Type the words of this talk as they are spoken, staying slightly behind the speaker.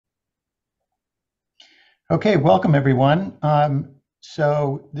Okay, welcome everyone.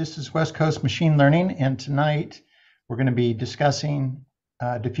 So this is West Coast Machine Learning, and tonight we're going to be discussing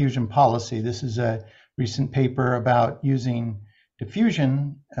diffusion policy. This is a recent paper about using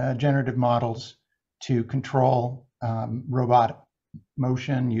diffusion generative models to control robot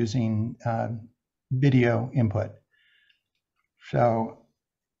motion using video input. So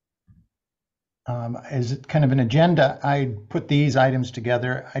as kind of an agenda, I put these items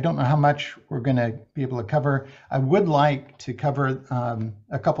together. I don't know how much we're going to be able to cover. I would like to cover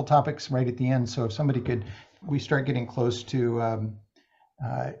a couple topics right at the end. So if somebody could, we start getting close to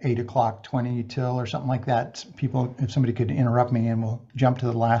 8 o'clock, 20 till or something like that. People, if somebody could interrupt me and we'll jump to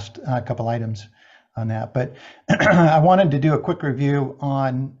the last couple items on that. But I wanted to do a quick review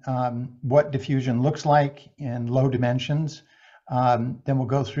on what diffusion looks like in low dimensions. Then we'll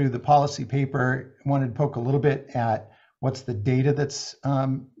go through the policy paper. I wanted to poke a little bit at what's the data that's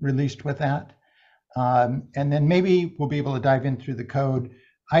released with that. And then maybe we'll be able to dive in through the code.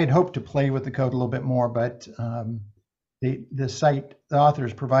 I had hoped to play with the code a little bit more, but the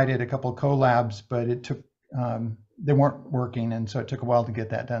authors provided a couple of collabs, but it took, they weren't working, and so it took a while to get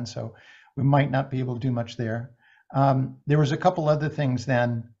that done. So we might not be able to do much there. There was a couple other things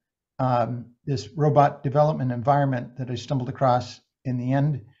then. This robot development environment that I stumbled across in the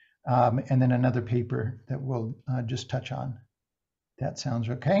end, and then another paper that we'll just touch on. That sounds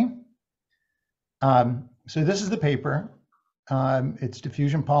okay. So this is the paper. It's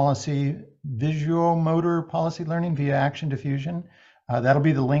diffusion policy, visual motor policy learning via action diffusion. That'll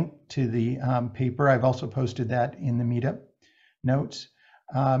be the link to the paper. I've also posted that in the meetup notes.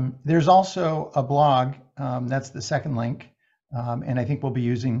 There's also a blog, that's the second link. And I think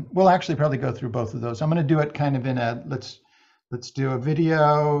we'll actually probably go through both of those. I'm going to do it kind of in a, let's do a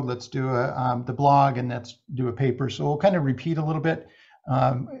video, let's do the blog, and let's do a paper. So we'll kind of repeat a little bit,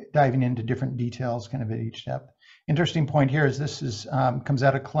 diving into different details kind of at each step. Interesting point here is this is comes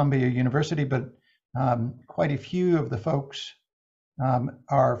out of Columbia University, but quite a few of the folks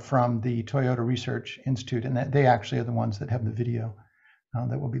are from the Toyota Research Institute, and that they actually are the ones that have the video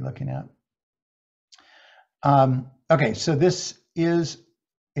that we'll be looking at. Okay, so this is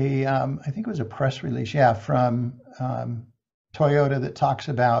a, I think it was a press release, yeah, from Toyota that talks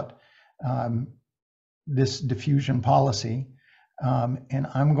about this diffusion policy. And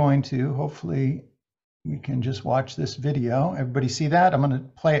I'm going to, hopefully we can just watch this video. Everybody see that? I'm going to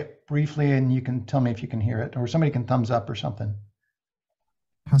play it briefly and you can tell me if you can hear it, or somebody can thumbs up or something.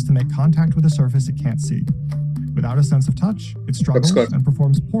 Has to make contact with a surface it can't see. Without a sense of touch, it struggles and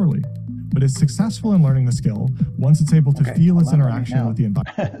performs poorly. But is successful in learning the skill once it's able to feel its interaction with the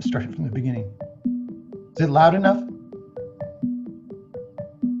environment. Starting from the beginning. Is it loud enough?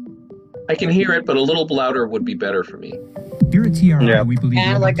 I can hear it, but a little louder would be better for me. Here at TRI, we believe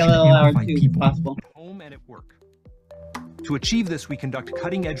robots like a should little louder amplify too, people. possible. At home and at work. To achieve this, we conduct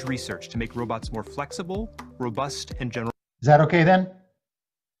cutting-edge research to make robots more flexible, robust, and general. Is that okay then?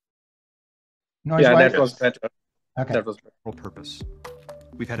 Noise Yeah, wise? that was better. Okay. That was better. Purpose.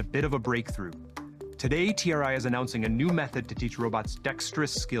 We've had a bit of a breakthrough. Today, TRI is announcing a new method to teach robots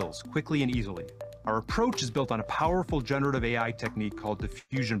dexterous skills quickly and easily. Our approach is built on a powerful generative AI technique called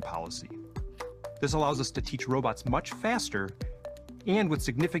diffusion policy. This allows us to teach robots much faster and with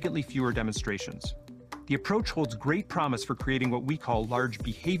significantly fewer demonstrations. The approach holds great promise for creating what we call large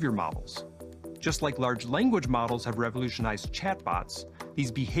behavior models. Just like large language models have revolutionized chatbots,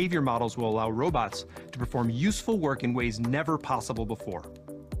 these behavior models will allow robots to perform useful work in ways never possible before.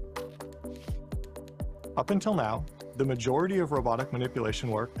 Up until now, the majority of robotic manipulation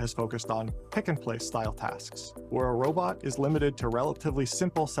work has focused on pick-and-place style tasks, where a robot is limited to relatively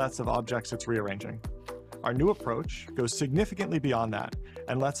simple sets of objects it's rearranging. Our new approach goes significantly beyond that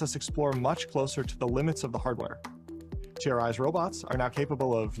and lets us explore much closer to the limits of the hardware. TRI's robots are now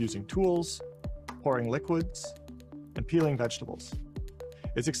capable of using tools, pouring liquids, and peeling vegetables.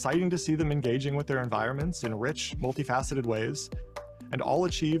 It's exciting to see them engaging with their environments in rich, multifaceted ways, and all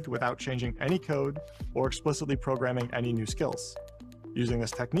achieved without changing any code or explicitly programming any new skills. Using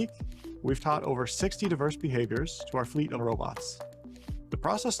this technique, we've taught over 60 diverse behaviors to our fleet of robots. The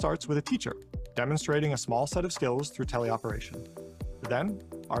process starts with a teacher demonstrating a small set of skills through teleoperation. Then,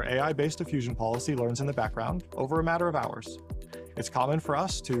 our AI-based diffusion policy learns in the background over a matter of hours. It's common for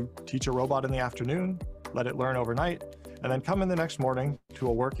us to teach a robot in the afternoon, let it learn overnight, and then come in the next morning to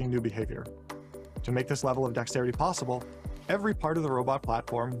a working new behavior. To make this level of dexterity possible, every part of the robot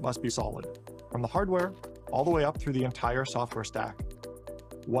platform must be solid, from the hardware all the way up through the entire software stack.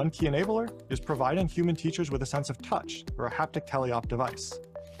 One key enabler is providing human teachers with a sense of touch or a haptic teleop device.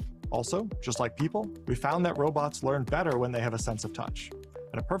 Also, just like people, we found that robots learn better when they have a sense of touch.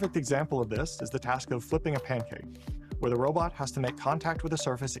 And a perfect example of this is the task of flipping a pancake, where the robot has to make contact with a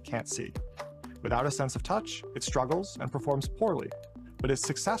surface it can't see. Without a sense of touch, it struggles and performs poorly, but is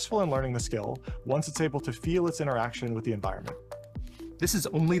successful in learning the skill once it's able to feel its interaction with the environment. This is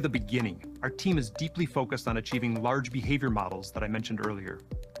only the beginning. Our team is deeply focused on achieving large behavior models that I mentioned earlier.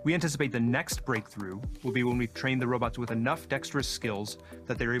 We anticipate the next breakthrough will be when we've trained the robots with enough dexterous skills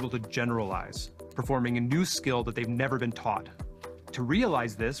that they're able to generalize, performing a new skill that they've never been taught. To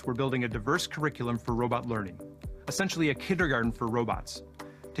realize this, we're building a diverse curriculum for robot learning, essentially a kindergarten for robots,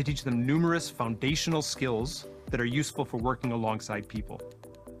 to teach them numerous foundational skills that are useful for working alongside people.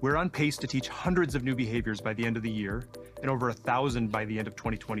 We're on pace to teach hundreds of new behaviors by the end of the year and over 1,000 by the end of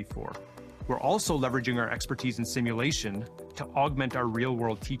 2024. We're also leveraging our expertise in simulation to augment our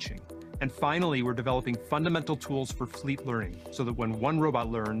real-world teaching. And finally, we're developing fundamental tools for fleet learning so that when one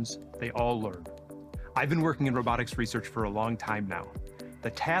robot learns, they all learn. I've been working in robotics research for a long time now.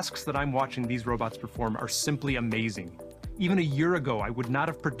 The tasks that I'm watching these robots perform are simply amazing. Even a year ago, I would not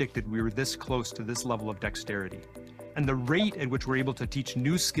have predicted we were this close to this level of dexterity. And the rate at which we're able to teach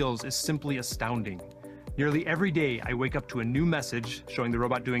new skills is simply astounding. Nearly every day, I wake up to a new message showing the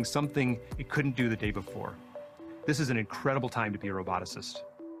robot doing something it couldn't do the day before. This is an incredible time to be a roboticist.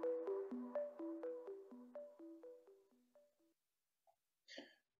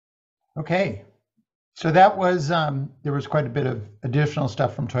 Okay, so that was, there was quite a bit of additional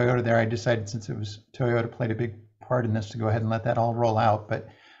stuff from Toyota there. I decided, since it was Toyota played a big part in this, to go ahead and let that all roll out. But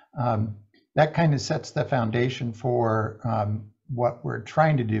that kind of sets the foundation for what we're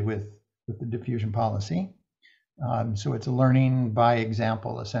trying to do with the diffusion policy. So it's a learning by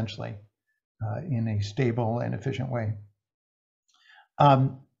example, essentially, in a stable and efficient way.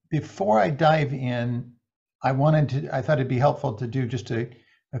 Before I dive in, I thought it'd be helpful to do just a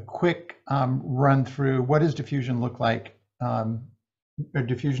quick run through what does diffusion look like, or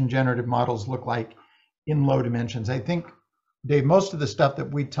diffusion generative models look like in low dimensions. I think, Dave, most of the stuff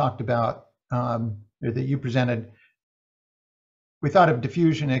that we talked about, or that you presented, we thought of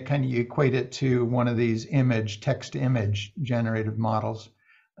diffusion, it kind of equate it to one of these text-to-image generative models.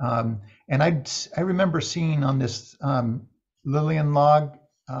 And I remember seeing on this Lillian log,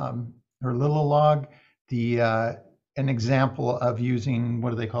 or Lilla log, an example of using, what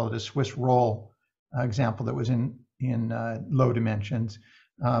do they call it, a Swiss roll example that was in low dimensions.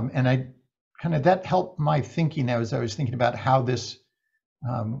 And that helped my thinking as I was thinking about how this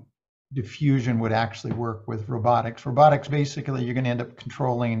diffusion would actually work with robotics. Robotics, basically, you're going to end up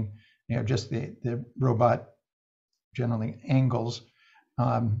controlling, just the robot, generally angles,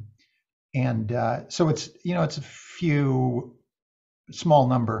 and so it's it's a few small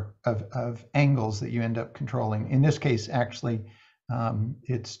number of angles that you end up controlling. In this case, actually,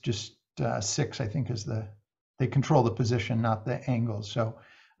 it's just 6. I think they control the position, not the angles. So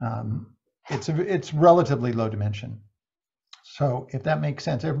it's relatively low dimension. So if that makes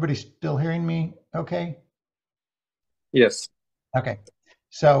sense, everybody still hearing me okay? Yes. Okay.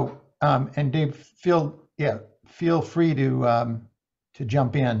 So, and Dave, feel free to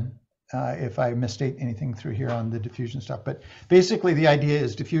jump in if I misstate anything through here on the diffusion stuff. But basically the idea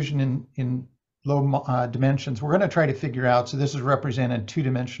is diffusion in low dimensions. We're going to try to figure out, so this is represented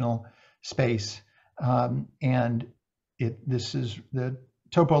 2-dimensional space. And this is, the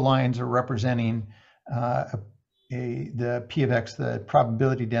topo lines are representing the P of X, the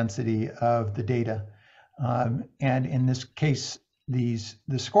probability density of the data. And in this case, the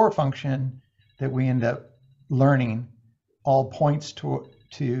score function that we end up learning all points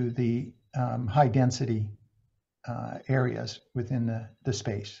to the high density areas within the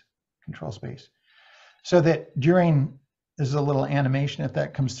space, control space. So that during, this is a little animation if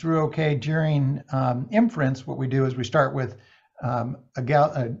that comes through okay, during inference, what we do is we start with a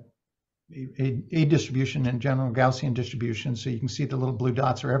distribution, in general Gaussian distribution, so you can see the little blue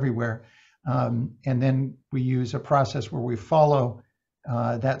dots are everywhere. And then we use a process where we follow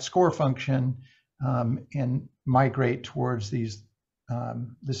that score function and migrate towards these,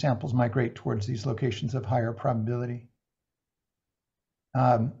 the samples migrate towards these locations of higher probability.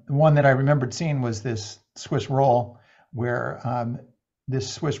 The one that I remembered seeing was this Swiss roll, where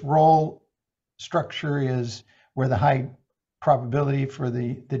this Swiss roll structure is where the high probability for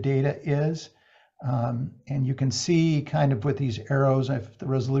the data is. And you can see kind of with these arrows, if the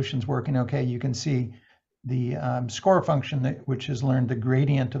resolution's working okay, you can see the score function, which has learned the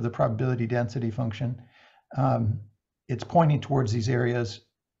gradient of the probability density function. It's pointing towards these areas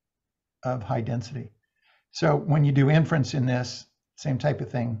of high density. So when you do inference in this, same type of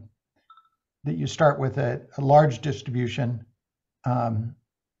thing, that you start with a large distribution or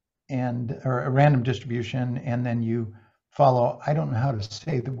a random distribution, and then you follow, I don't know how to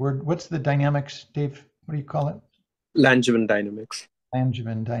say the word. What's the dynamics, Dave? What do you call it? Langevin dynamics.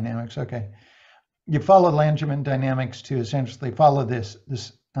 Langevin dynamics. Okay. You follow Langevin dynamics to essentially follow this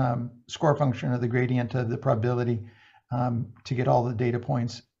score function of the gradient of the probability to get all the data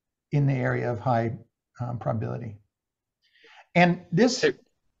points in the area of high probability. And this,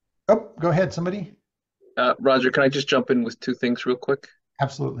 oh, go ahead, somebody. Roger, can I just jump in with two things real quick?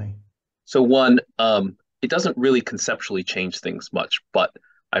 Absolutely. So one, it doesn't really conceptually change things much, but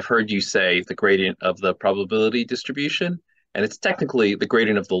I've heard you say the gradient of the probability distribution, and it's technically the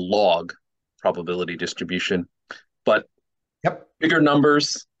gradient of the log probability distribution, but Yep. bigger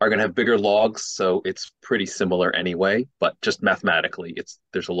numbers are going to have bigger logs, so it's pretty similar anyway, but just mathematically,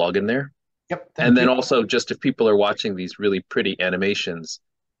 there's a log in there. Yep. And then also, just if people are watching these really pretty animations,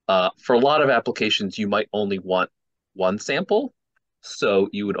 for a lot of applications, you might only want one sample. So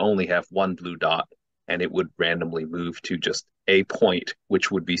you would only have one blue dot, and it would randomly move to just a point,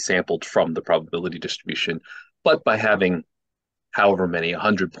 which would be sampled from the probability distribution. But by having however many,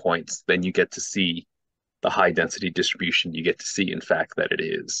 100 points, then you get to see the high density distribution. You get to see, in fact, that it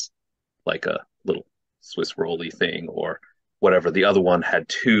is like a little Swiss rolly thing or whatever. The other one had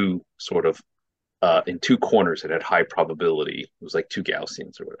two sort of in two corners, it had high probability. It was like two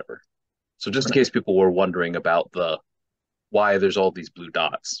Gaussians or whatever. So just in case people were wondering about why there's all these blue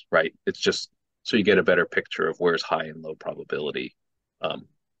dots, right? It's just so you get a better picture of where's high and low probability.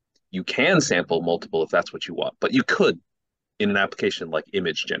 You can sample multiple if that's what you want, but you could, in an application like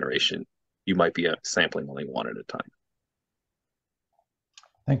image generation, you might be sampling only one at a time.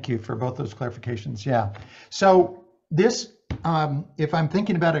 Thank you for both those clarifications. Yeah. So this, if I'm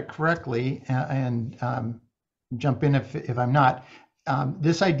thinking about it correctly, and jump in if I'm not,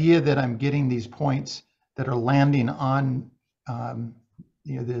 this idea that I'm getting these points that are landing on,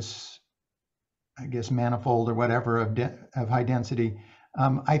 this, I guess, manifold or whatever of high density,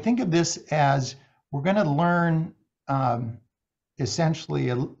 I think of this as we're going to learn essentially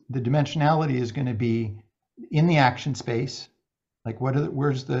the dimensionality is going to be in the action space, like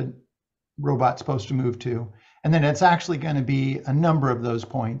where's the robot supposed to move to, and then it's actually going to be a number of those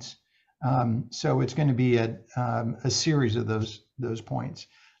points. So it's going to be a series of those points.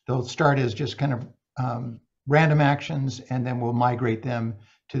 They'll start as just kind of random actions, and then we'll migrate them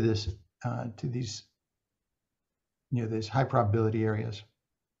to this to these these high probability areas.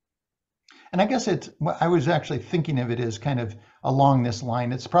 And I guess I was actually thinking of it as kind of along this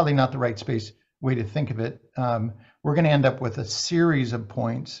line. It's probably not the right space way to think of it. We're going to end up with a series of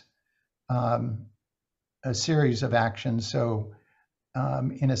points, a series of actions. So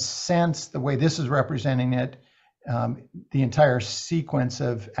in a sense, the way this is representing it, the entire sequence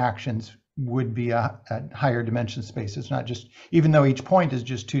of actions would be a higher dimension space. It's not just, even though each point is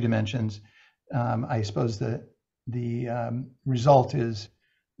just 2 dimensions, I suppose the result is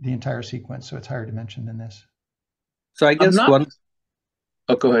the entire sequence. So it's higher dimension than this. So I guess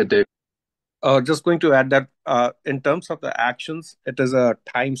Oh, go ahead, Dave. Just going to add that in terms of the actions, it is a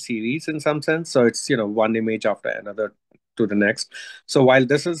time series in some sense. So it's, one image after another to the next. So while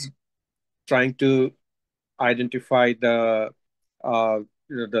this is trying to identify the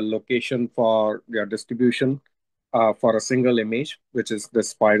location for your distribution for a single image, which is the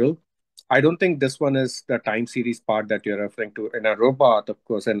spiral, I don't think this one is the time series part that you're referring to in a robot, of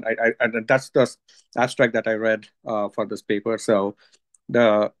course. And and that's the abstract that I read for this paper. So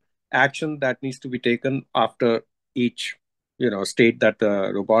the action that needs to be taken after each, state that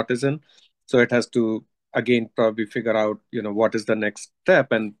the robot is in. So it has to, again, probably figure out, what is the next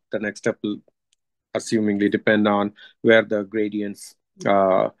step, and the next step will assumingly depend on where the gradients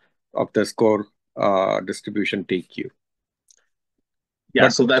of the score distribution take you. Yeah,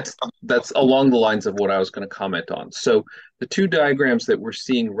 so that's along the lines of what I was going to comment on. So the two diagrams that we're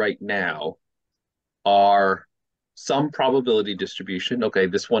seeing right now are some probability distribution. Okay,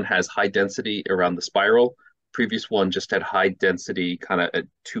 this one has high density around the spiral. Previous one just had high density kind of at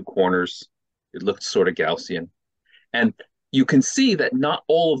 2 corners. It looked sort of Gaussian. And you can see that not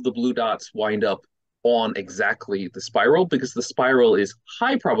all of the blue dots wind up on exactly the spiral, because the spiral is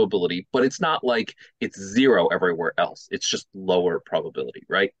high probability, but it's not like it's 0 everywhere else. It's just lower probability,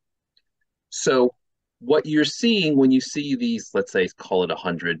 right? So what you're seeing when you see these, let's say, call it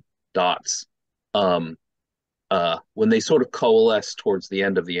 100 dots, when they sort of coalesce towards the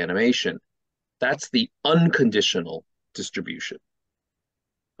end of the animation, that's the unconditional distribution.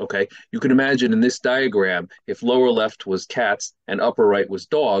 Okay, you can imagine in this diagram, if lower left was cats and upper right was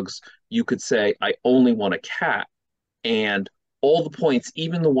dogs, you could say, I only want a cat. And all the points,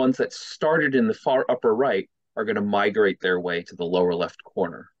 even the ones that started in the far upper right, are going to migrate their way to the lower left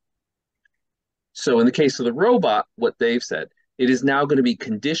corner. So in the case of the robot, what they've said, it is now going to be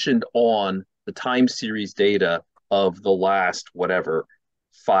conditioned on the time series data of the last whatever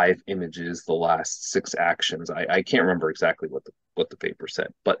 5 images, the last 6 actions. I can't remember exactly what the paper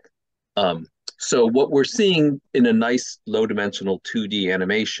said, but so what we're seeing in a nice low dimensional 2D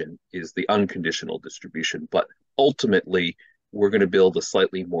animation is the unconditional distribution, but ultimately we're going to build a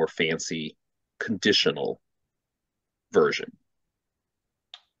slightly more fancy conditional version.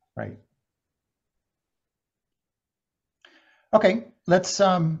 Right. Okay, let's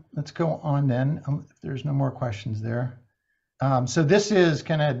go on then. If there's no more questions there. So this is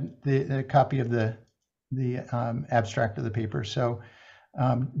kind of the copy of the abstract of the paper. So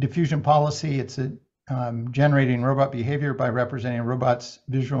diffusion policy, it's a generating robot behavior by representing a robot's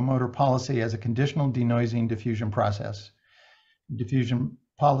visual motor policy as a conditional denoising diffusion process. Diffusion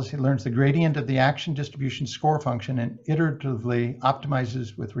policy learns the gradient of the action distribution score function and iteratively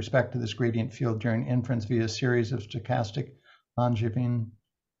optimizes with respect to this gradient field during inference via a series of stochastic Langevin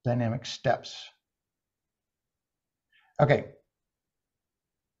dynamic steps. Okay.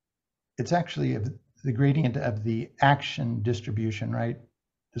 It's actually the gradient of the action distribution, right?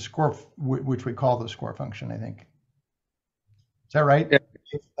 The score, which we call the score function, I think. Is that right?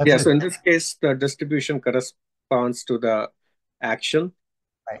 Yeah. So in this case, the distribution corresponds to the action,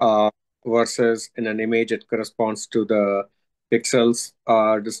 right, versus in an image, it corresponds to the pixels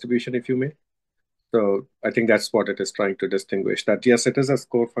distribution, if you may. So I think that's what it is trying to distinguish, that yes, it is a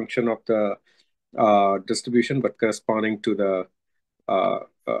score function of the distribution, but corresponding to the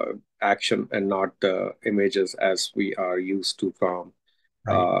action and not the images as we are used to from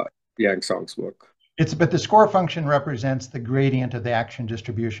Yang Song's work. But the score function represents the gradient of the action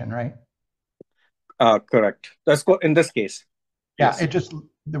distribution, right? Correct. That's in this case. Yeah, yes. It just,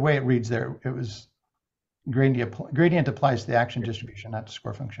 the way it reads there, it was gradient applies to the action distribution, not the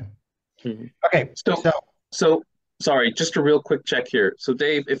score function. Mm-hmm. Okay, so sorry, just a real quick check here. So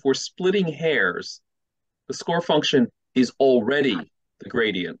Dave, if we're splitting hairs, the score function is already the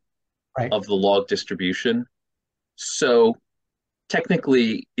gradient of the log distribution. So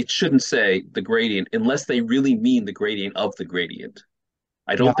technically, it shouldn't say the gradient unless they really mean the gradient of the gradient.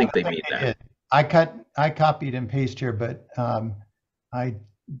 I don't think they mean that. I copied and pasted here, but I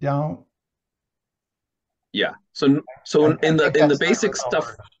don't. Yeah. So in the basic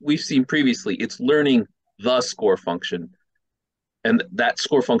stuff we've seen previously, it's learning the score function, and that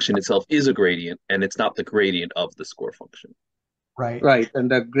score function itself is a gradient, and it's not the gradient of the score function. Right. Right, and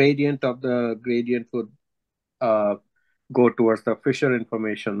the gradient of the gradient would go towards the Fisher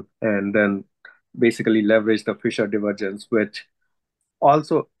information, and then basically leverage the Fisher divergence, which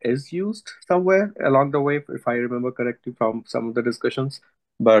also is used somewhere along the way, if I remember correctly from some of the discussions.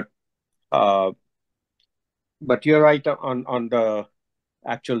 But you're right on the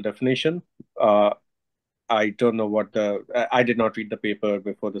actual definition. I don't know what I did not read the paper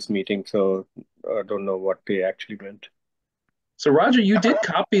before this meeting, so I don't know what they actually meant. So Roger, you did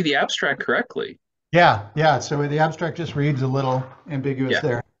copy the abstract correctly. Yeah. So the abstract just reads a little ambiguous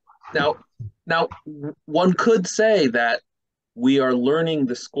there. Now, one could say that we are learning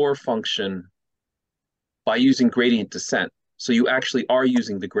the score function by using gradient descent. So you actually are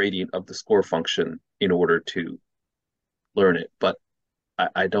using the gradient of the score function in order to learn it, but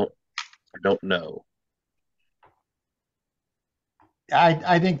I don't know.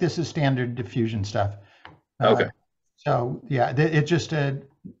 I think this is standard diffusion stuff. Okay. So yeah, it just the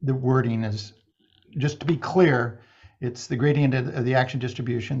wording is, just to be clear, it's the gradient of the action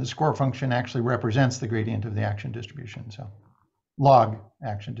distribution. The score function actually represents the gradient of the action distribution. So log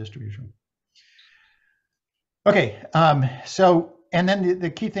action distribution. Okay. So, and then the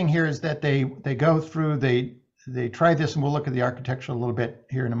key thing here is that they go through, they try this, and we'll look at the architecture a little bit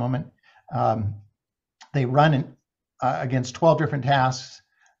here in a moment. They run against 12 different tasks.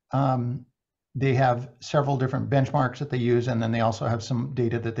 They have several different benchmarks that they use, and then they also have some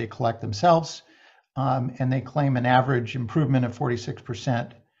data that they collect themselves. And they claim an average improvement of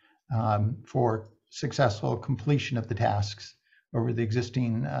 46% for successful completion of the tasks over the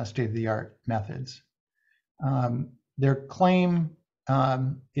existing state-of-the-art methods. Their claim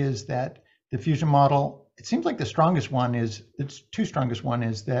is that the diffusion model, it seems like the strongest one is, its two strongest one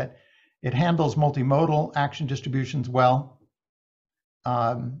is that it handles multimodal action distributions well.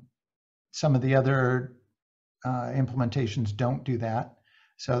 Some of the other implementations don't do that.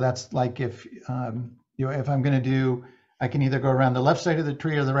 So that's like if if I'm going to do, I can either go around the left side of the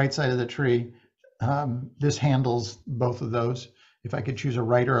tree or the right side of the tree. This handles both of those. If I could choose a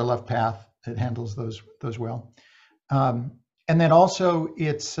right or a left path, it handles those well. And then also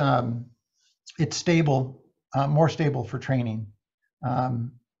it's stable, more stable for training.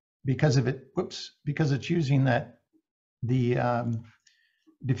 because of it, because it's using the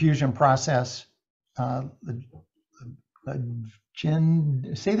diffusion process. Say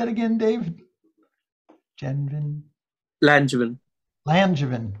that again, Dave. Langevin.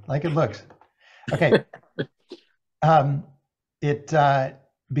 Langevin, like it looks. Okay.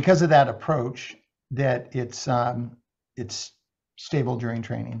 Because of that approach, that it's stable during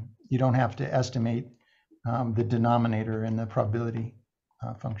training. You don't have to estimate the denominator in the probability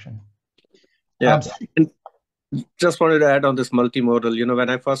function. Yeah. And just wanted to add on this multimodal. When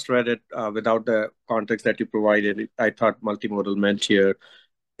I first read it without the context that you provided, I thought multimodal meant here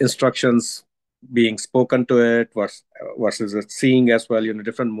instructions being spoken to it versus it seeing as well,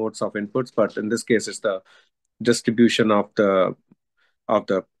 different modes of inputs. But in this case, it's the distribution of the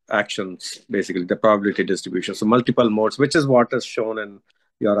actions, basically the probability distribution. So multiple modes, which is what is shown in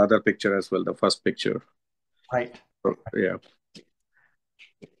your other picture as well, the first picture. Right. So, yeah.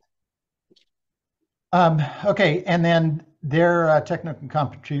 Okay, and then their technical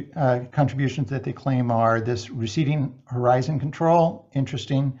contributions that they claim are this receding horizon control,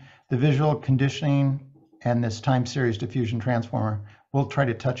 interesting, the visual conditioning, and this time series diffusion transformer. We'll try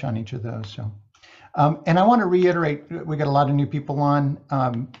to touch on each of those. So, and I want to reiterate, we got a lot of new people on.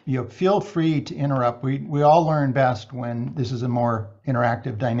 Feel free to interrupt. We all learn best when this is a more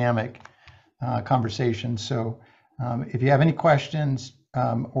interactive, dynamic conversation. So, if you have any questions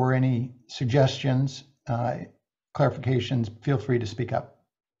or any suggestions, clarifications, feel free to speak up.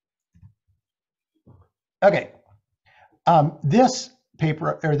 Okay, this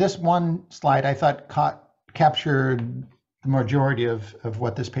paper, or this one slide, I thought captured the majority of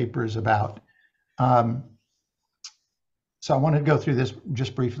what this paper is about. So I want to go through this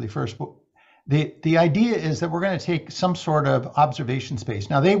just briefly first. The idea is that we're going to take some sort of observation space.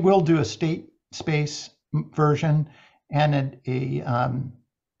 Now they will do a state space version and a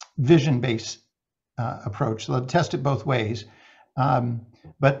vision-based approach. So they'll test it both ways.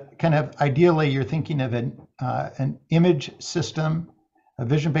 But kind of ideally, you're thinking of an image system, a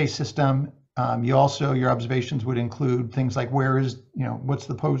vision-based system. Your observations would include things like what's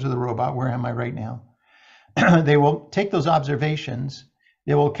the pose of the robot? Where am I right now? They will take those observations.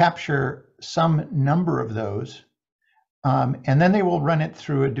 They will capture some number of those. And then they will run it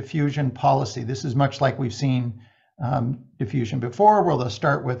through a diffusion policy. This is much like we've seen diffusion before, where they'll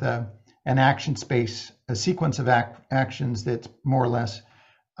start with an action space, a sequence of actions that's more or less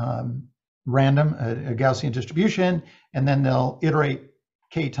random, a Gaussian distribution, and then they'll iterate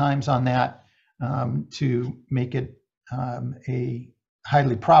k times on that to make it a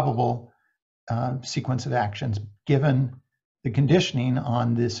highly probable sequence of actions given the conditioning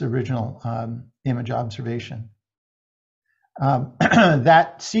on this original image observation.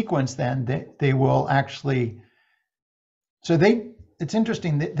 That sequence then, they will actually, it's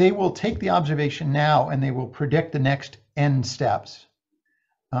interesting that they will take the observation now and they will predict the next n steps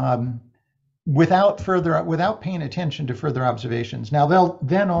without paying attention to further observations. Now they'll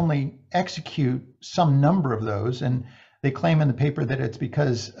then only execute some number of those, and they claim in the paper that it's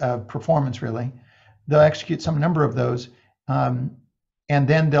because of performance really. They'll execute some number of those, and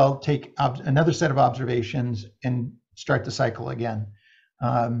then they'll take another set of observations and start the cycle again.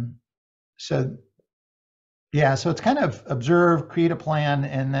 So it's kind of observe, create a plan,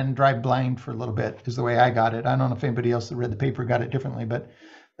 and then drive blind for a little bit is the way I got it. I don't know if anybody else that read the paper got it differently, but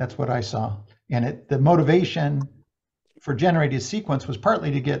that's what I saw. And the motivation for generating a sequence was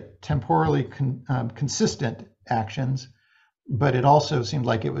partly to get temporally consistent actions, but it also seemed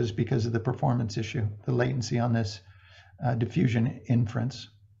like it was because of the performance issue, the latency on this diffusion inference.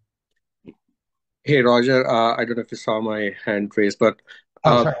 Hey, Roger, I don't know if you saw my hand raised, but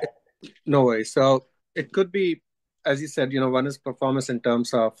sorry. No worries. So it could be, as you said, one is performance in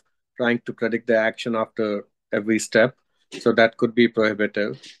terms of trying to predict the action after every step. So that could be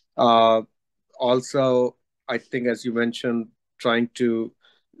prohibitive. Also, I think, as you mentioned, trying to,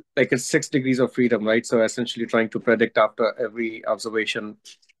 like, it's 6 degrees of freedom, right? So essentially trying to predict after every observation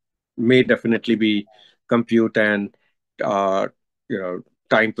may definitely be compute and,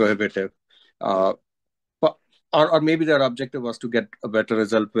 time prohibitive. Or maybe their objective was to get a better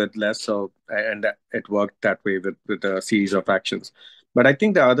result with less, and it worked that way with a series of actions. But I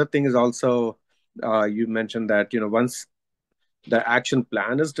think the other thing is also, you mentioned that, once the action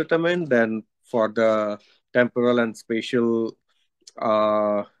plan is determined, then for the temporal and spatial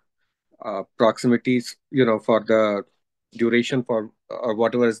proximities, for the duration or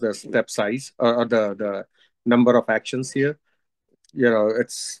whatever is the step size or the number of actions here,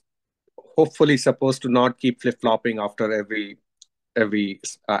 it's hopefully supposed to not keep flip-flopping after every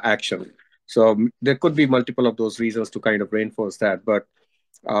action. So there could be multiple of those reasons to kind of reinforce that. But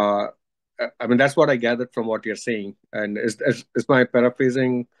Uh, I mean, that's what I gathered from what you're saying. And is my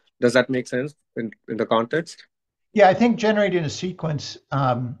paraphrasing, does that make sense in the context? Yeah, I think generating a sequence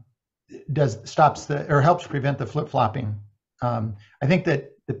stops or helps prevent the flip-flopping. I think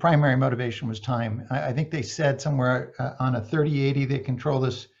that the primary motivation was time. I think they said somewhere on a 3080 they control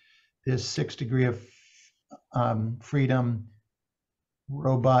this 6 degree of freedom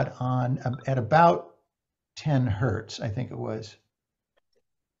robot at about 10 hertz, I think it was.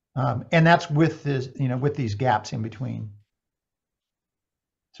 And that's with this, with these gaps in between.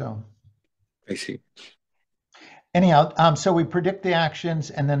 So I see. anyhow, so we predict the actions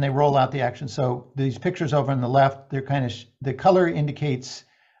and then they roll out the actions. So these pictures over on the left, they're kind of, the color indicates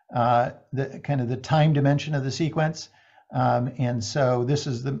the kind of the time dimension of the sequence. And so this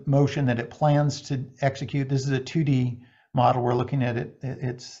is the motion that it plans to execute. This is a 2D model. We're looking at it.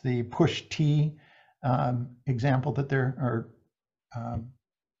 It's the push T example that or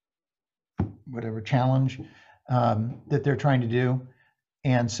whatever challenge that they're trying to do.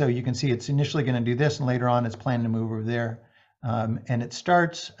 And so you can see it's initially going to do this, and later on it's planning to move over there. And it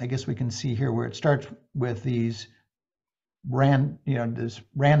starts, I guess we can see here where it starts with these this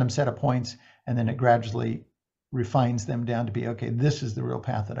random set of points, and then it gradually refines them down to be, okay, this is the real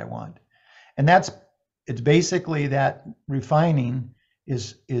path that I want. And it's basically that refining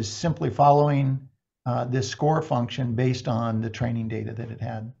is simply following this score function based on the training data that it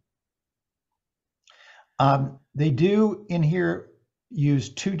had. They do in here use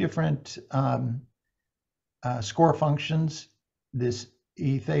two different score functions, this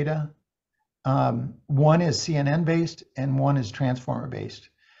E theta. One is CNN based and one is transformer based.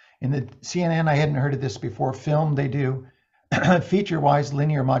 In the CNN, I hadn't heard of this before. Film, they do feature-wise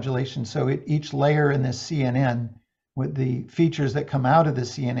linear modulation. So each layer in this CNN, with the features that come out of the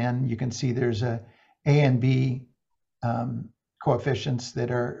CNN, you can see there's a and B coefficients that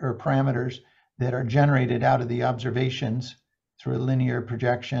or parameters that are generated out of the observations through a linear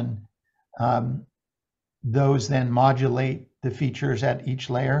projection. Those then modulate the features at each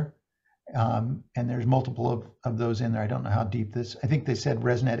layer. And there's multiple of those in there. I don't know how deep this, I think they said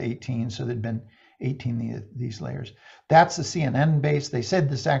ResNet 18, so there'd been 18 these layers. That's the CNN base. They said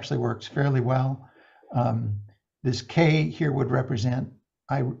this actually works fairly well. This K here would represent,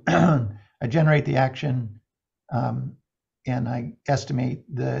 I generate the action and I estimate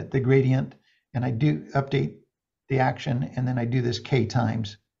the gradient, and I do update the action, and then I do this K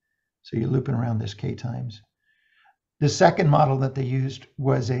times. So you're looping around this K times. The second model that they used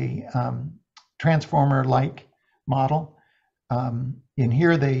was a transformer-like model. In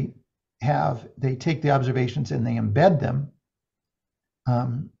here they take the observations and they embed them.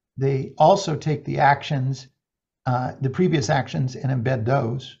 They also take the actions, the previous actions, and embed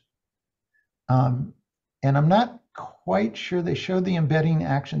those. And I'm not quite sure they showed the embedding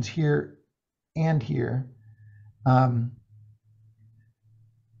actions here and here.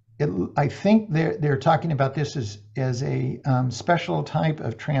 I think they're talking about this as a special type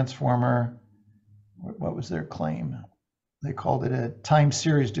of transformer. What was their claim? They called it a time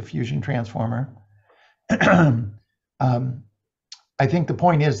series diffusion transformer. I think the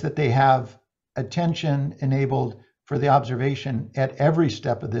point is that they have attention enabled for the observation at every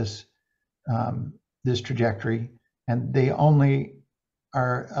step of this this trajectory, and they only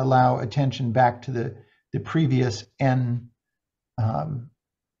allow attention back to the previous N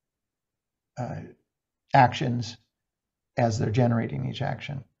actions as they're generating each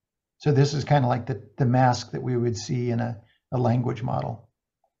action. So this is kind of like the mask that we would see in a language model.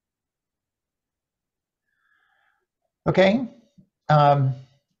 Okay,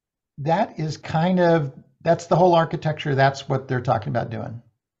 that is that's the whole architecture. That's what they're talking about doing.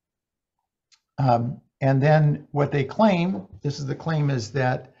 And then what they claim, this is the claim, is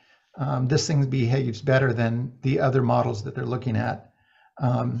that this thing behaves better than the other models that they're looking at.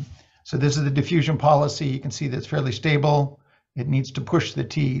 So this is the diffusion policy. You can see that's fairly stable. It needs to push the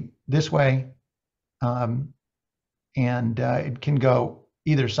T this way. And it can go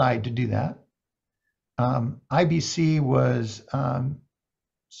either side to do that. IBC was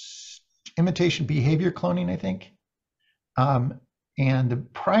imitation behavior cloning, I think. And the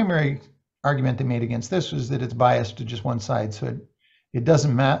primary argument they made against this was that it's biased to just one side. So it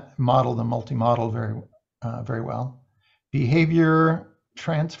doesn't model the multimodal very well. Behavior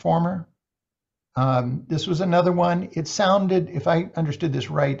transformer. This was another one. It sounded, if I understood this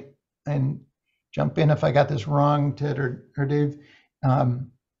right, and jump in if I got this wrong, Ted or Dave,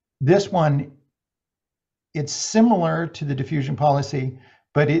 this one, it's similar to the diffusion policy,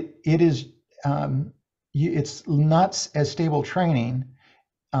 but it's not as stable training.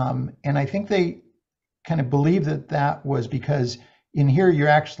 And I think they kind of believe that was because In here, you're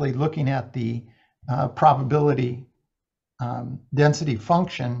actually looking at the probability density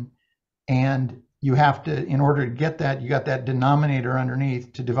function, and you have to, in order to get that, you got that denominator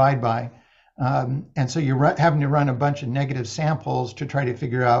underneath to divide by. And so you're having to run a bunch of negative samples to try to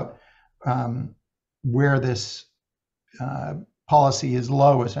figure out where this policy is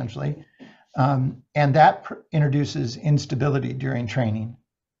low, essentially. And that introduces instability during training.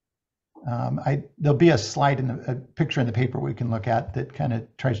 There'll be a slide a picture in the paper we can look at that kind of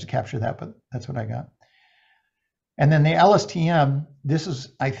tries to capture that, but that's what I got. And then the LSTM, this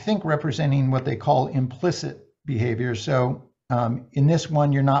is, I think, representing what they call implicit behavior. So in this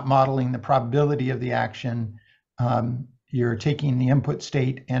one, you're not modeling the probability of the action. You're taking the input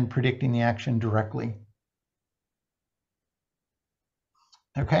state and predicting the action directly.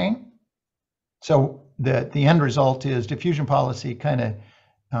 Okay, so the end result is diffusion policy kind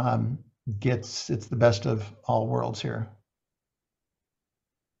of it's the best of all worlds here.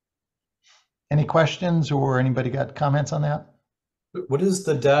 Any questions, or anybody got comments on that? What is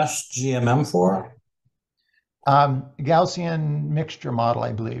the dash GMM for? Gaussian mixture model,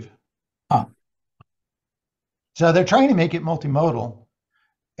 I believe. Huh. So they're trying to make it multimodal,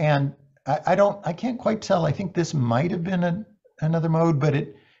 and I can't quite tell. I think this might have been another mode, but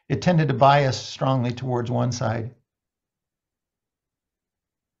it tended to bias strongly towards one side.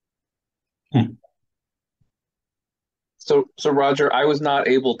 So Roger, I was not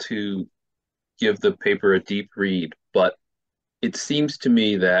able to give the paper a deep read, but it seems to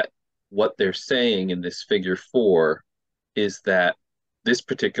me that what they're saying in this figure 4 is that this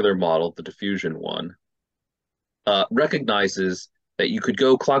particular model, the diffusion one, recognizes that you could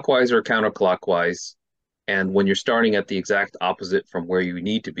go clockwise or counterclockwise, and when you're starting at the exact opposite from where you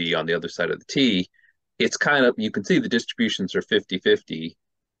need to be on the other side of the T, it's kind of, you can see the distributions are 50-50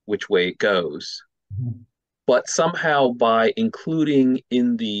 which way it goes. Mm-hmm. But somehow by including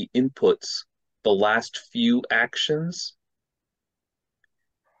in the inputs the last few actions,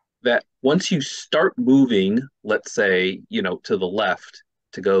 that once you start moving, let's say, to the left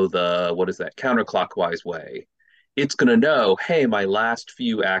to go the, counterclockwise way, it's going to know, hey, my last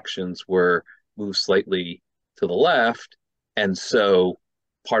few actions were moved slightly to the left. And so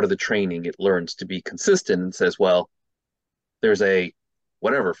part of the training, it learns to be consistent and says, well, there's a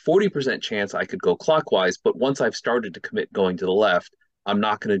 40% chance I could go clockwise, but once I've started to commit going to the left, I'm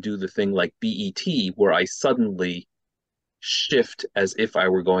not going to do the thing like BET where I suddenly shift as if I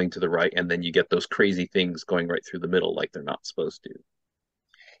were going to the right, and then you get those crazy things going right through the middle like they're not supposed to.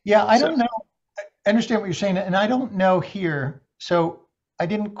 Yeah, I don't know. I understand what you're saying, and I don't know here. So I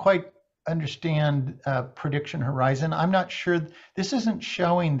didn't quite understand prediction horizon. I'm not sure. This isn't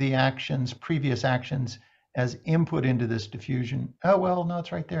showing the actions, previous actions, as input into this diffusion. Oh, well, no,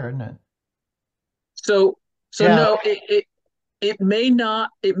 it's right there, isn't it? So yeah. No, it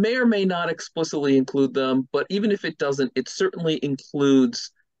may or may not explicitly include them, but even if it doesn't, it certainly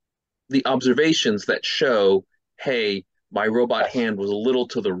includes the observations that show, hey, my robot hand was a little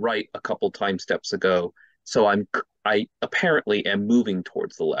to the right a couple time steps ago, so I apparently am moving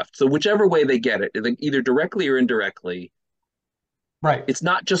towards the left. So whichever way they get it, either directly or indirectly, right? It's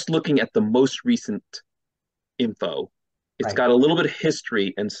not just looking at the most recent info. It's got a little bit of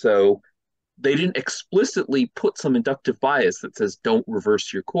history, and so they didn't explicitly put some inductive bias that says don't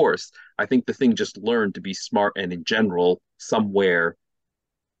reverse your course. I think the thing just learned to be smart, and in general, somewhere,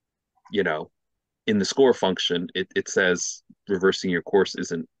 in the score function, it says reversing your course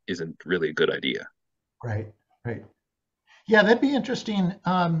isn't really a good idea. Right. Yeah, that'd be interesting.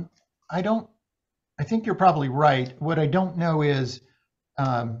 I think you're probably right. What I don't know is,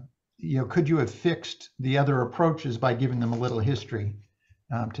 could you have fixed the other approaches by giving them a little history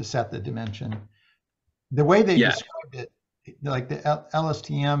to set the dimension? The way they described it, like the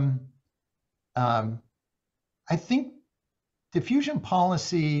LSTM, I think diffusion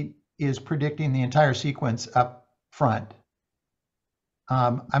policy is predicting the entire sequence up front.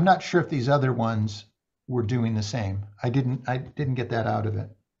 I'm not sure if these other ones were doing the same. I didn't get that out of it.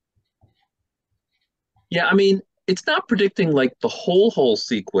 Yeah, I mean, it's not predicting like the whole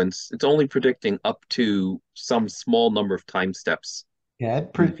sequence. It's only predicting up to some small number of time steps in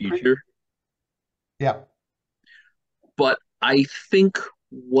the future. Yeah. But I think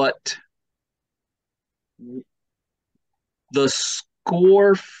what the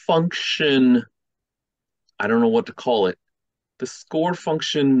score function, I don't know what to call it, the score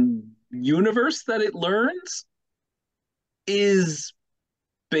function universe that it learns is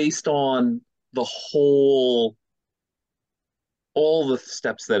based on all the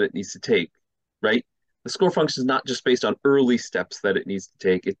steps that it needs to take, right? The score function is not just based on early steps that it needs to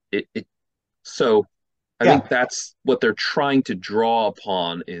take. So I Yeah. think that's what they're trying to draw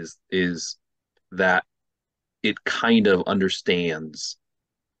upon is that it kind of understands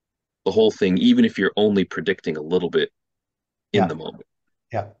the whole thing, even if you're only predicting a little bit in Yeah. the moment,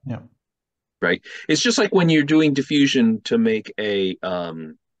 Yeah. Yeah. right? It's just like when you're doing diffusion to make a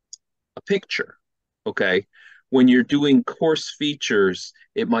picture, okay? When you're doing coarse features,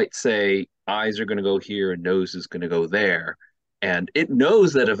 it might say eyes are going to go here and nose is going to go there. And it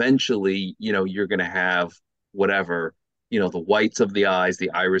knows that eventually, you're going to have whatever, the whites of the eyes,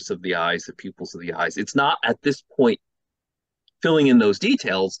 the iris of the eyes, the pupils of the eyes. It's not at this point filling in those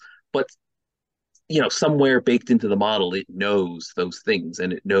details, but somewhere baked into the model, it knows those things,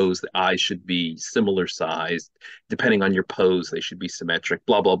 and it knows the eyes should be similar sized. Depending on your pose, they should be symmetric,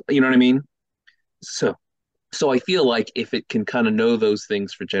 blah, blah, blah. You know what I mean? So I feel like if it can kind of know those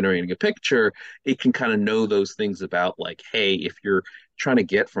things for generating a picture, it can kind of know those things about, like, hey, if you're trying to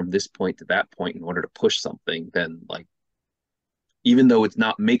get from this point to that point in order to push something, then, like, even though it's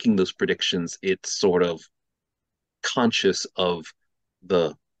not making those predictions, it's sort of conscious of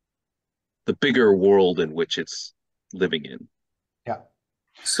the the bigger world in which it's living in. Yeah.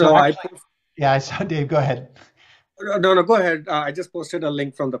 So Yeah, I saw Dave. Go ahead. no, go ahead. I just posted a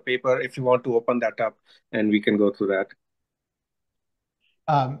link from the paper if you want to open that up, and we can go through that.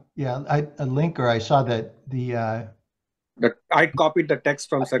 Yeah, a link, or I saw that I copied the text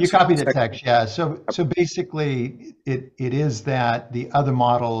from section. You copied the text, yeah. So basically, it is that the other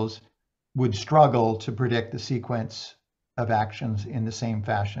models would struggle to predict the sequence of actions in the same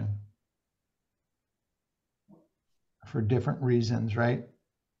fashion for different reasons, right?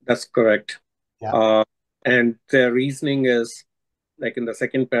 That's correct. Yeah. And their reasoning is, like in the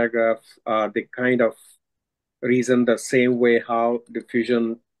second paragraph, they kind of reason the same way how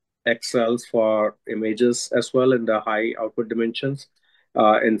diffusion excels for images as well in the high output dimensions.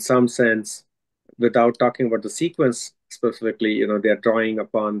 In some sense, without talking about the sequence specifically, they're drawing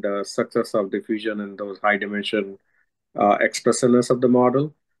upon the success of diffusion in those high dimension expressiveness of the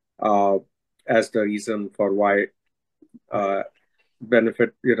model as the reason for why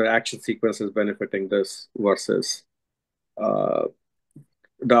action sequence is benefiting this versus the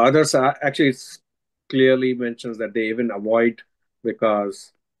others. Actually, it's clearly mentions that they even avoid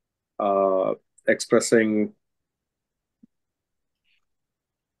because leveraging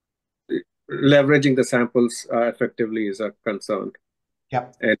the samples effectively is a concern.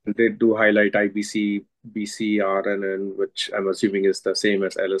 Yep. And they do highlight IBC, BC, RNN, which I'm assuming is the same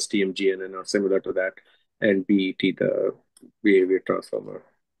as LSTM, GNN, or similar to that, and BET, the behavior transformer.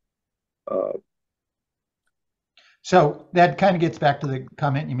 So that kind of gets back to the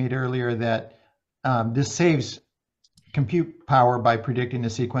comment you made earlier that this saves compute power by predicting the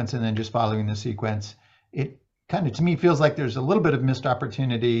sequence and then just following the sequence. It kind of, to me, feels like there's a little bit of missed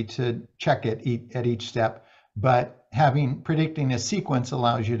opportunity to check it at each step, but predicting a sequence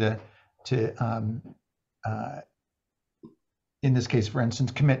allows you to in this case, for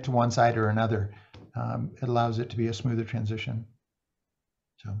instance, commit to one side or another. It allows it to be a smoother transition.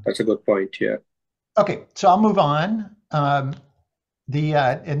 So that's a good point. Yeah. Okay, so I'll move on. And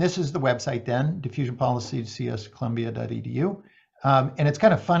this is the website then, Diffusion Policy, cscolumbia.edu. And it's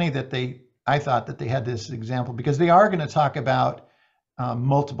kind of funny that I thought that they had this example because they are going to talk about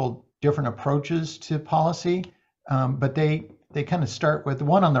multiple different approaches to policy, but they kind of start with the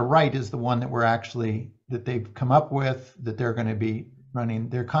one on the right is the one that they've come up with, that they're going to be running.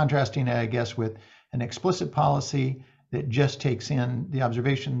 They're contrasting it, I guess, with an explicit policy that just takes in the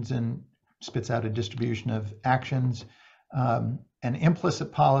observations and spits out a distribution of actions, an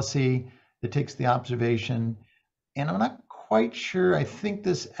implicit policy that takes the observation. And I'm not quite sure, I think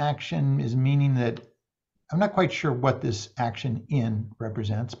this action is meaning that, I'm not quite sure what this action in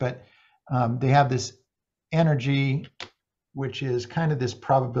represents, but they have this energy, which is kind of this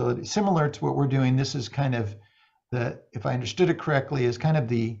probability, similar to what we're doing. This is kind of if I understood it correctly, is kind of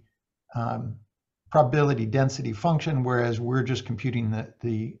the probability density function, whereas we're just computing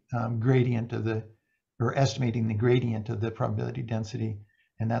the gradient or estimating the gradient of the probability density.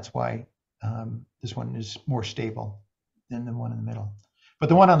 And that's why this one is more stable than the one in the middle. But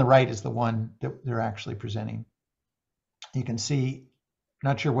the one on the right is the one that they're actually presenting. You can see,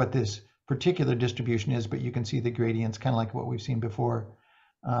 not sure what this particular distribution is, but you can see the gradients kind of like what we've seen before.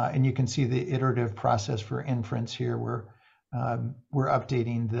 And you can see the iterative process for inference here, where we're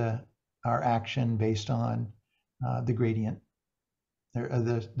updating our action based on the gradient,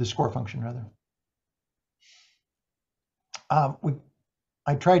 or the score function rather.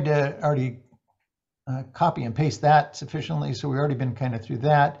 I tried to already copy and paste that sufficiently, so we've already been kind of through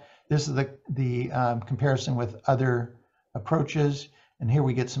that. This is the comparison with other approaches, and here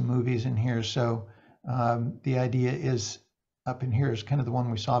we get some movies in here. So The idea is up in here is kind of the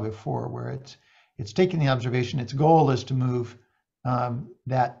one we saw before, where it's taking the observation. Its goal is to move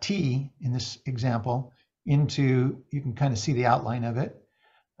that T in this example into, you can kind of see the outline of it,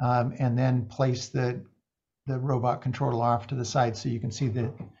 and then place the robot controller off to the side so you can see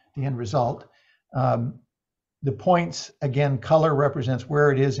the end result. The points, again, color represents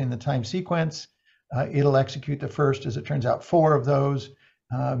where it is in the time sequence. It'll execute the first, as it turns out, 4 of those,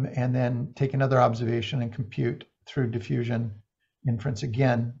 and then take another observation and compute through diffusion inference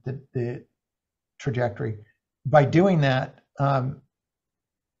again the trajectory. By doing that,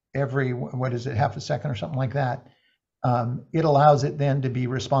 every, what is it, half a second or something like that, it allows it then to be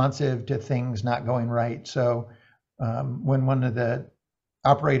responsive to things not going right. So when one of the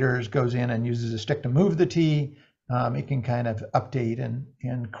operators goes in and uses a stick to move the T, it can kind of update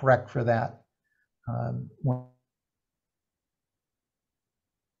and correct for that.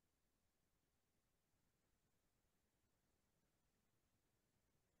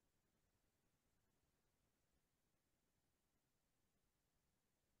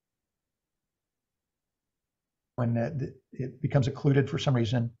 When it becomes occluded for some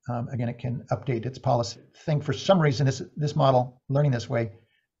reason, again, it can update its policy thing. For some reason, this model, learning this way,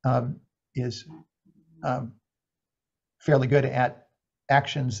 is fairly good at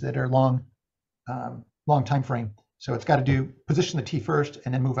actions that are long time frame. So it's got to do position the T first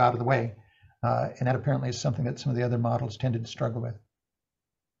and then move out of the way. And that apparently is something that some of the other models tended to struggle with.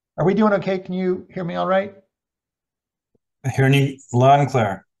 Are we doing okay? Can you hear me all right? Hearing you loud and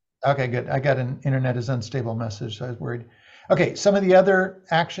clear. Okay, good. I got an internet is unstable message, so I was worried. Okay, some of the other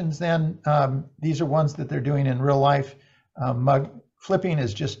actions then, these are ones that they're doing in real life. Mug flipping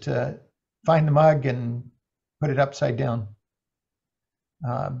is just to find the mug and put it upside down.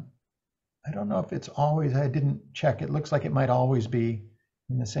 I don't know if it's always, I didn't check. It looks like it might always be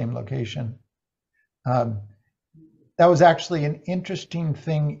in the same location. That was actually an interesting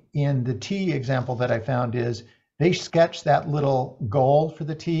thing in the T example that I found is they sketched that little goal for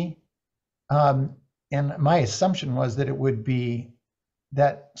the T. And my assumption was that it would be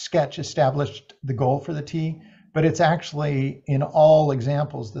that sketch established the goal for the T, but it's actually in all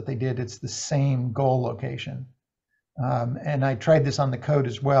examples that they did, it's the same goal location. And I tried this on the code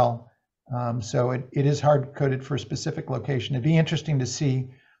as well. So it is hard coded for a specific location. It'd be interesting to see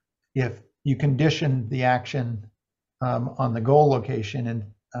if you condition the action on the goal location and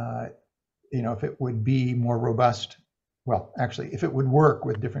if it would be more robust. Well, actually, if it would work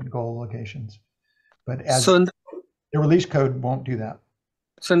with different goal locations. But as the release code won't do that.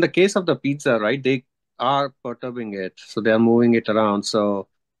 So in the case of the pizza, right, they are perturbing it. So they are moving it around. So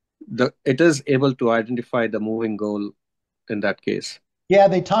it is able to identify the moving goal in that case. Yeah,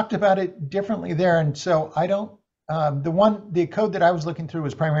 they talked about it differently there. And so I don't, the code that I was looking through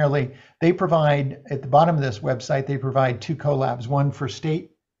was primarily, they provide, at the bottom of this website, they provide 2 collabs, one for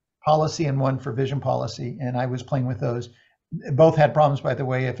state policy and one for vision policy. And I was playing with those. Both had problems, by the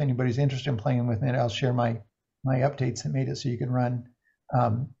way. If anybody's interested in playing with it, I'll share my updates that made it so you can run.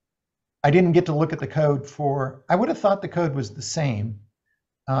 I didn't get to look at the code for, I would have thought the code was the same,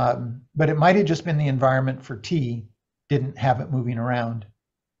 but it might have just been the environment for T didn't have it moving around.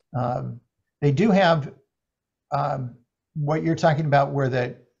 They do have what you're talking about where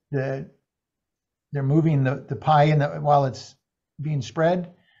they're moving the pie while it's being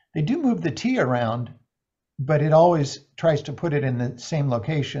spread. They do move the T around, but it always tries to put it in the same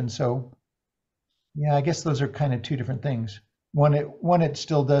location. So yeah, I guess those are kind of 2 different things. One it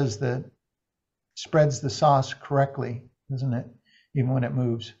still does spreads the sauce correctly, doesn't it? Even when it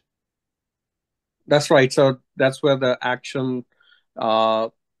moves. That's right. So that's where the action, I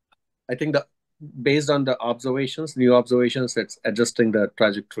think based on the observations, new observations, it's adjusting the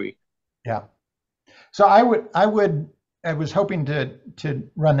trajectory. Yeah. So I was hoping to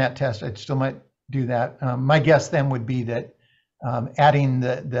run that test. I still might do that. My guess then would be that adding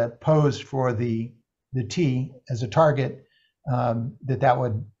the pose for the T as a target, that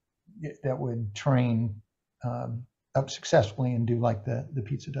would train up successfully and do like the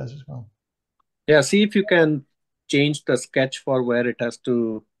pizza does as well. Yeah, see if you can change the sketch for where it has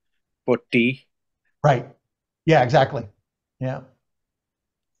to put T. Right. Yeah, exactly. Yeah.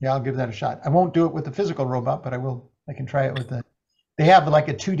 Yeah, I'll give that a shot. I won't do it with the physical robot, but I can try it with they have like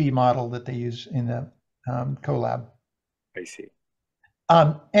a 2D model that they use in the collab. I see.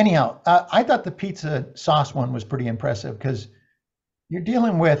 Anyhow, I thought the pizza sauce one was pretty impressive because you're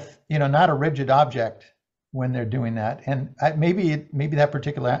dealing with, not a rigid object when they're doing that. And maybe that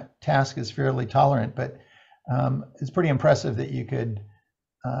particular task is fairly tolerant, but it's pretty impressive that you could,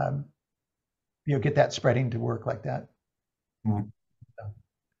 get that spreading to work like that.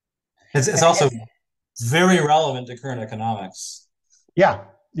 It's also very relevant to current economics. Yeah,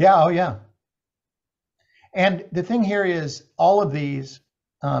 yeah, oh yeah. And the thing here is all of these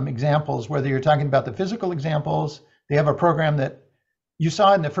examples, whether you're talking about the physical examples, they have a program that you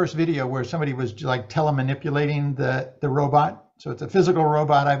saw in the first video where somebody was like telemanipulating the robot. So it's a physical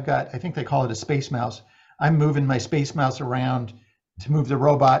robot. I've got, I think they call it a space mouse. I'm moving my space mouse around to move the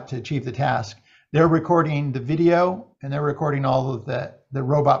robot to achieve the task. They're recording the video and they're recording all of the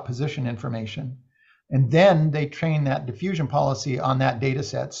robot position information. And then they train that diffusion policy on that data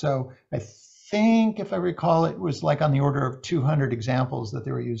set. So I think, if I recall, it was like on the order of 200 examples that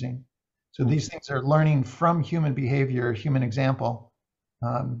they were using. So these things are learning from human behavior, human example.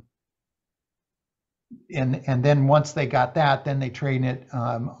 And then once they got that, then they train it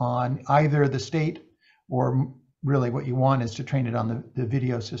on either the state, or really what you want is to train it on the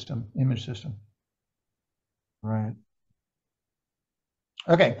video system, image system. Right.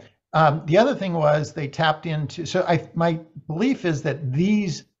 Okay. The other thing was they tapped into, so my belief is that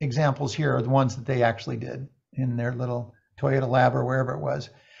these examples here are the ones that they actually did in their little Toyota lab or wherever it was.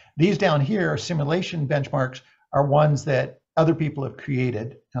 These down here, simulation benchmarks, are ones that other people have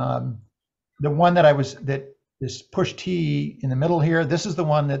created. The one that this push T in the middle here, this is the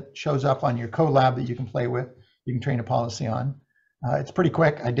one that shows up on your collab that you can play with. You can train a policy on. It's pretty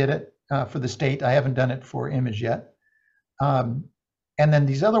quick. I did it for the state. I haven't done it for image yet. And then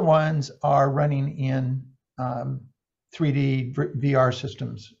these other ones are running in 3D VR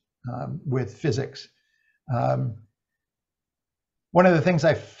systems with physics. One of the things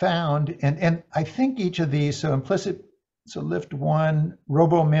I found, and I think each of these, so lift one,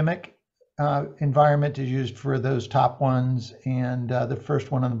 RoboMimic environment is used for those top ones, and the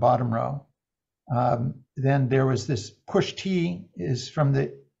first one on the bottom row. Then there was this push T is from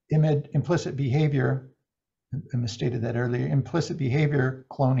the implicit behavior. I misstated that earlier. Implicit behavior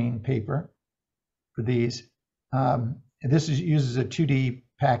cloning paper for these. This uses a 2D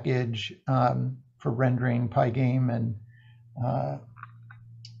package for rendering Pygame and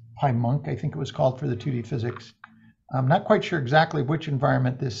PyMonk, I think it was called, for the 2D physics. I'm not quite sure exactly which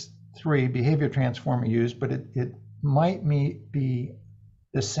environment this 3 behavior transformer used, but it might be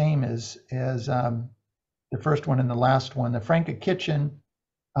the same as the first one and the last one. The Franca Kitchen,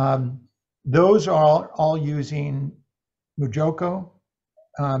 those are all using Mujoko,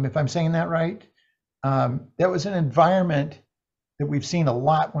 if I'm saying that right. That was an environment that we've seen a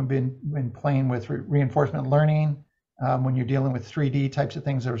lot when playing with reinforcement learning. When you're dealing with 3D types of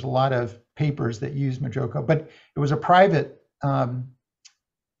things, there was a lot of papers that use Mujoko, but it was a private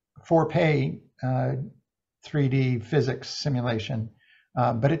for pay 3D physics simulation.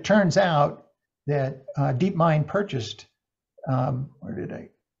 But it turns out that DeepMind purchased, where did I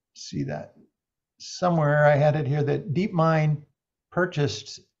see that? Somewhere I had it here, that DeepMind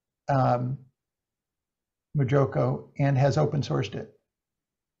purchased Mujoko and has open sourced it.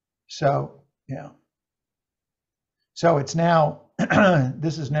 So, yeah. So it's now,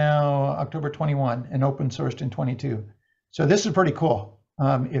 this is now October 21 and open sourced in 22. So this is pretty cool.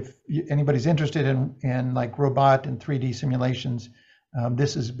 If anybody's interested in like robot and 3D simulations,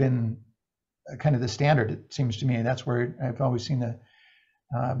 this has been kind of the standard, it seems to me. That's where I've always seen them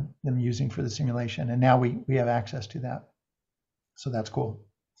using for the simulation. And now we have access to that. So that's cool.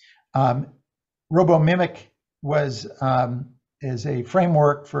 RoboMimic is a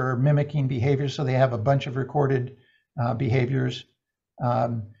framework for mimicking behavior. So they have a bunch of recorded behaviors.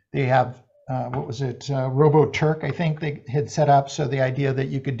 They have, what was it, RoboTurk, I think they had set up. So the idea that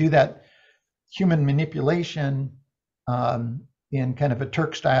you could do that human manipulation in kind of a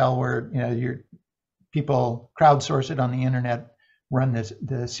Turk style, where your people crowdsource it on the internet, run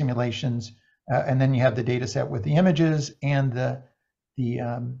the simulations, and then you have the data set with the images and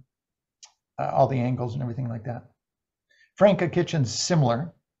all the angles and everything like that. Franca Kitchen's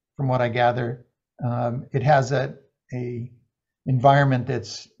similar, from what I gather. It has a environment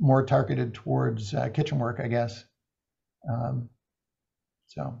that's more targeted towards kitchen work, I guess.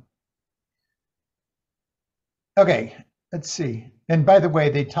 Okay, let's see. And by the way,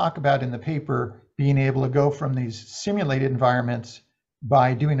 they talk about in the paper being able to go from these simulated environments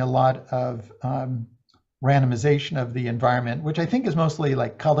by doing a lot of randomization of the environment, which I think is mostly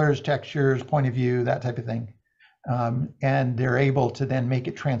like colors, textures, point of view, that type of thing. And they're able to then make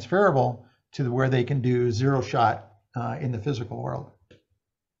it transferable to where they can do zero shot in the physical world.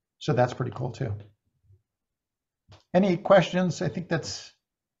 So that's pretty cool too. Any questions? I think that's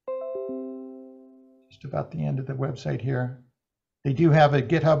just about the end of the website here. They do have a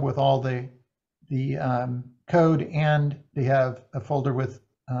GitHub with all the code, and they have a folder with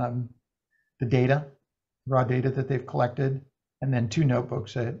the data, raw data that they've collected, and then 2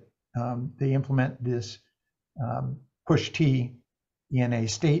 notebooks, a they implement this push T in a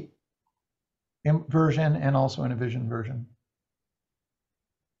state version and also in a vision version.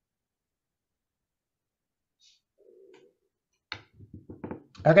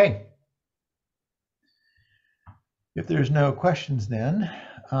 Okay. If there's no questions, then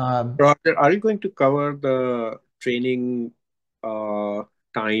Roger, are you going to cover the training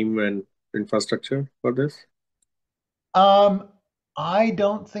time and infrastructure for this? I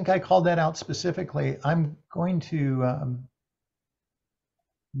don't think I called that out specifically. I'm going to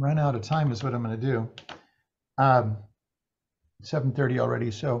run out of time is what I'm going to do. 7:30 already.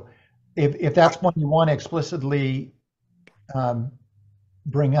 So if that's one you want to explicitly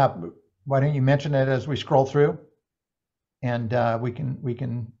bring up, why don't you mention it as we scroll through, and we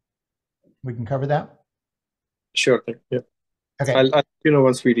can cover that. Sure thing. Yeah. Okay. I'll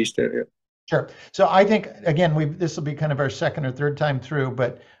once we reach there. Yeah. Sure. So I think, again, this will be kind of our second or third time through,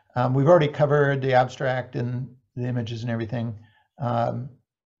 but we've already covered the abstract and the images and everything.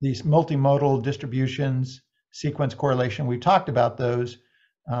 These multimodal distributions, sequence correlation, we talked about those.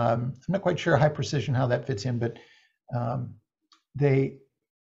 I'm not quite sure high precision how that fits in, but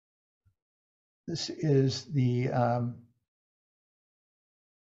this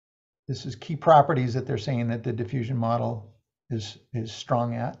is key properties that they're saying that the diffusion model is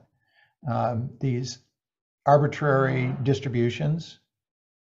strong at. These arbitrary distributions,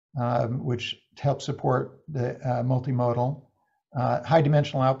 which help support the multimodal. High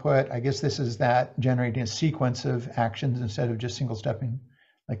dimensional output, I guess this is that generating a sequence of actions instead of just single stepping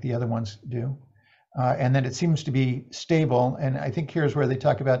like the other ones do. And then it seems to be stable. And I think here's where they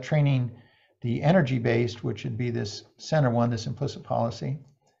talk about training the energy based, which would be this center one, this implicit policy,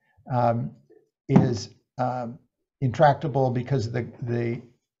 is intractable because of the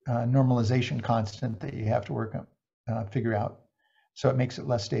normalization constant that you have to work on, figure out. So it makes it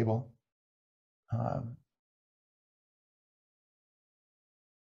less stable.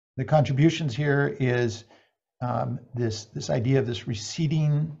 The contributions here is this idea of this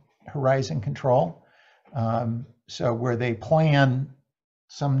receding horizon control. So where they plan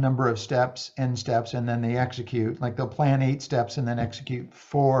some number of steps, n steps, and then they execute, like they'll plan 8 steps and then execute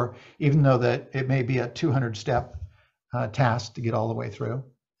 4, even though that it may be a 200-step task to get all the way through.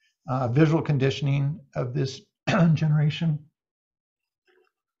 Visual conditioning of this generation.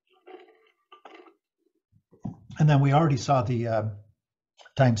 And then we already saw the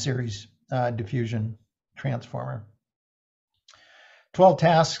time series diffusion transformer. 12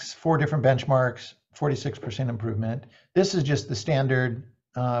 tasks, 4 different benchmarks, 46% improvement. This is just the standard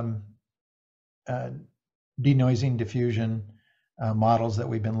denoising diffusion models that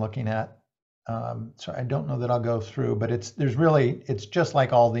we've been looking at. So I don't know that I'll go through, but it's just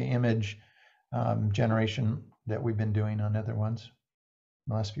like all the image generation that we've been doing on other ones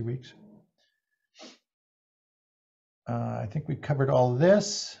in the last few weeks. I think we covered all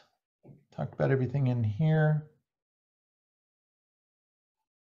this, talked about everything in here.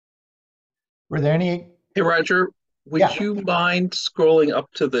 Were there any? Hey, Roger, would you mind scrolling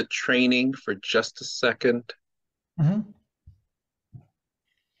up to the training for just a second? Mm-hmm.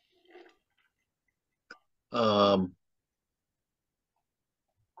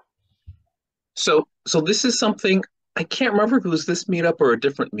 So this is something, I can't remember if it was this meetup or a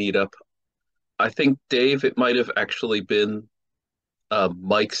different meetup. I think, Dave, it might have actually been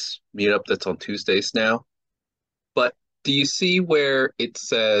Mike's meetup that's on Tuesdays now. But do you see where it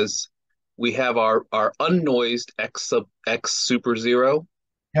says we have our unnoised x sub x super zero?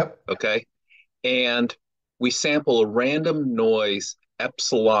 Yep. Okay. And we sample a random noise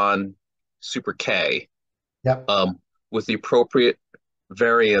epsilon super k. Yep. With the appropriate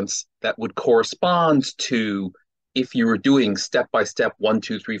variance that would correspond to if you were doing step by step 1,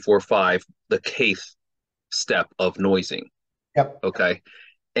 2, 3, 4, 5, the kth step of noising. Yep. Okay.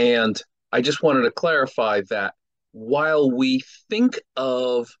 And I just wanted to clarify that while we think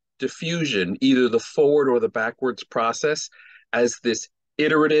of diffusion, either the forward or the backwards process, as this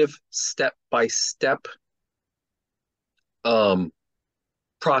iterative step by step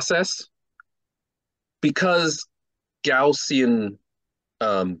process, because Gaussians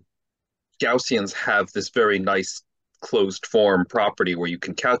have this very nice closed form property where you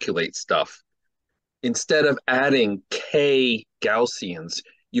can calculate stuff. Instead of adding k Gaussians,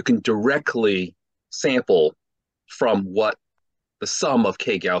 you can directly sample from what the sum of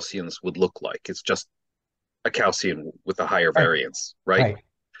k Gaussians would look like. It's just a Gaussian with a higher variance, right?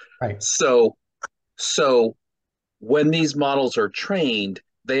 Right. So when these models are trained,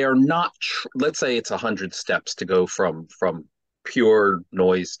 they are not, let's say it's 100 steps to go from pure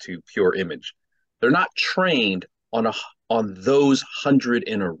noise to pure image. They're not trained on those 100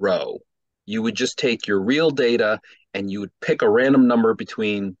 in a row, you would just take your real data and you would pick a random number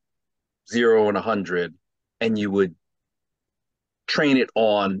between 0 and 100, and you would train it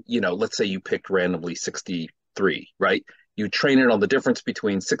on, let's say you picked randomly 63, right? You train it on the difference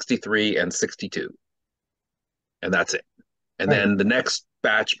between 63 and 62, and that's it. And Right. then the next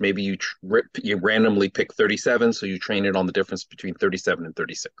batch, maybe you randomly pick 37, so you train it on the difference between 37 and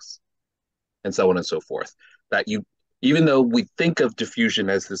 36, and so on and so forth. Even though we think of diffusion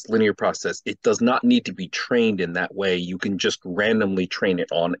as this linear process, it does not need to be trained in that way. You can just randomly train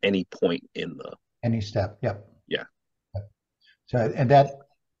it on any point in any step. Yep. Yeah. So, and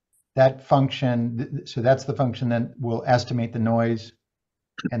that function, so that's the function that will estimate the noise,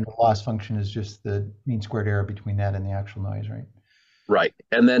 and the loss function is just the mean squared error between that and the actual noise, right? Right.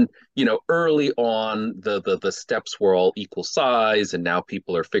 And then, early on, the steps were all equal size, and now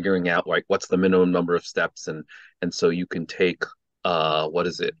people are figuring out like what's the minimum number of steps, and so you can take what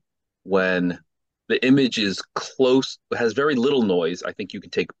is it? When the image is close, has very little noise, I think you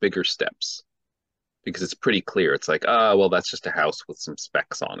can take bigger steps because it's pretty clear. It's like, well, that's just a house with some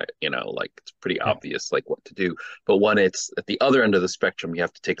specks on it, like it's pretty obvious like what to do. But when it's at the other end of the spectrum, you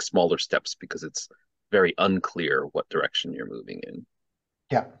have to take smaller steps because it's very unclear what direction you're moving in.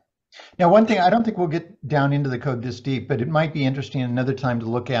 Yeah. Now, one thing, I don't think we'll get down into the code this deep, but it might be interesting another time to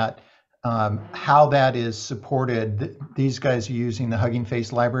look at how that is supported. These guys are using the Hugging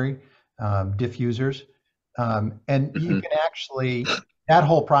Face library, diffusers, and you can actually, that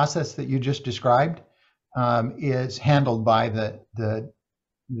whole process that you just described is handled by the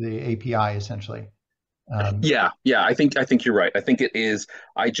API essentially. Yeah, I think you're right. I think it is.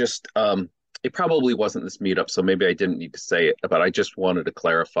 I just it probably wasn't this meetup, so maybe I didn't need to say it, but I just wanted to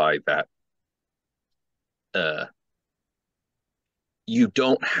clarify that you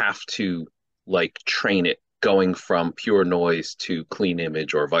don't have to like train it going from pure noise to clean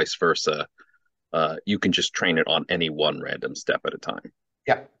image or vice versa. You can just train it on any one random step at a time.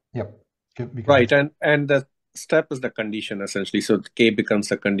 Yep. Right, and the step is the condition essentially. So K becomes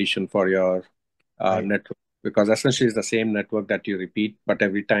the condition for your network, because essentially it's the same network that you repeat, but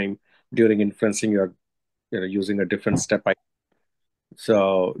every time during inferencing you're using a different step.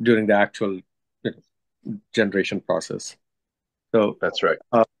 So during the actual generation process. So that's right.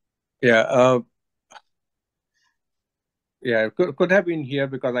 It could have been here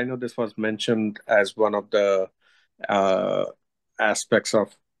because I know this was mentioned as one of the aspects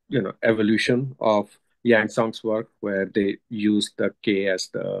of evolution of Yang Song's work, where they use the K as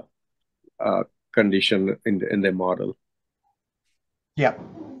the condition in their model. Yeah.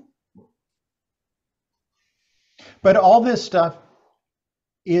 But all this stuff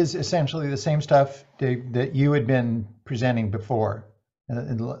is essentially the same stuff, Dave, that you had been presenting before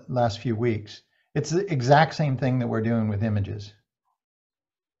in the last few weeks. It's the exact same thing that we're doing with images.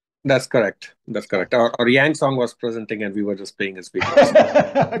 That's correct. Or Yang Song was presenting and we were just playing his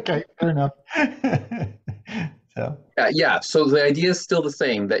videos. Okay, fair enough. So the idea is still the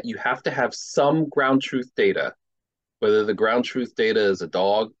same, that you have to have some ground truth data, whether the ground truth data is a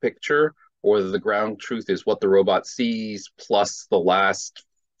dog picture or whether the ground truth is what the robot sees plus the last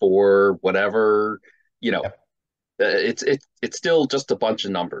 4 whatever, it's still just a bunch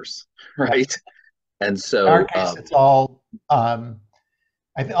of numbers, right? And so in our case, it's all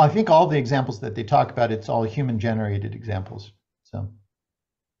I think all the examples that they talk about, it's all human generated examples. So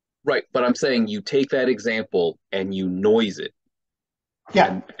right, but I'm saying you take that example and you noise it.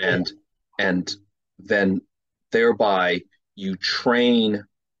 Yeah. And then thereby you train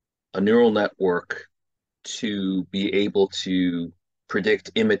a neural network to be able to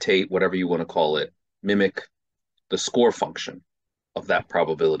predict, imitate, whatever you want to call it, mimic the score function of that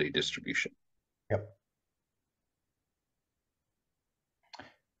probability distribution. Yep.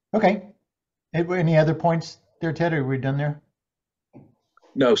 Okay. Any other points there, Ted? Are we done there?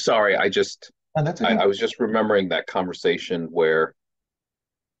 No, sorry. That's okay. I was just remembering that conversation where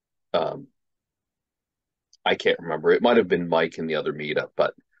I can't remember. It might have been Mike in the other meetup,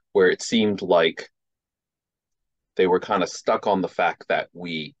 but where it seemed like they were kind of stuck on the fact that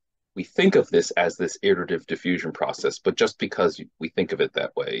we think of this as this iterative diffusion process, but just because we think of it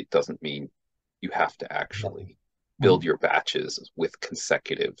that way, it doesn't mean you have to actually build your batches with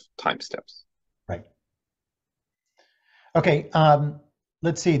consecutive time steps. Right. Okay.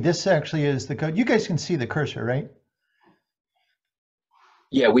 Let's see. This actually is the code. You guys can see the cursor, right?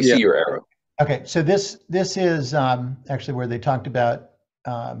 Yeah, we see your arrow. Okay. So this is actually where they talked about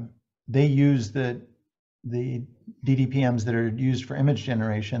they use the DDPMs that are used for image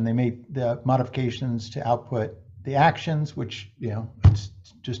generation. They made the modifications to output the actions, which it's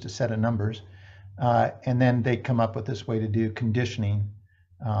just a set of numbers. And then they come up with this way to do conditioning.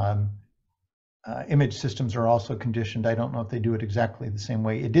 Image systems are also conditioned. I don't know if they do it exactly the same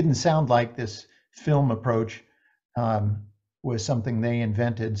way. It didn't sound like this film approach was something they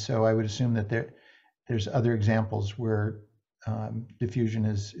invented, so I would assume that there's other examples where diffusion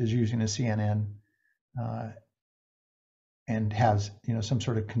is using a CNN and has some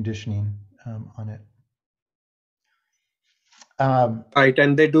sort of conditioning on it. Right,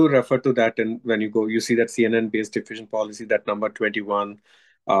 and they do refer to that, and when you see that CNN-based diffusion policy, that number 21,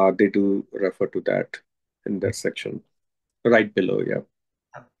 they do refer to that in that section, right below, yeah.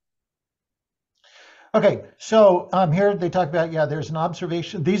 Okay, so here they talk about, there's an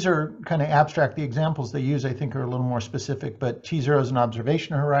observation. These are kind of abstract. The examples they use, I think, are a little more specific, but T0 is an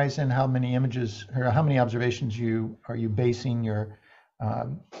observation horizon. How many images, or how many observations are you basing your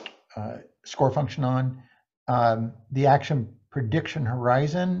score function on? The action prediction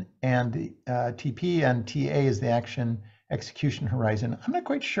horizon, and the TP and TA is the action execution horizon. I'm not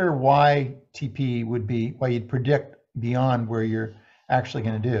quite sure why TP would be, why you'd predict beyond where you're actually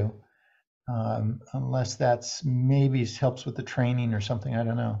going to do. Unless that's maybe helps with the training or something, I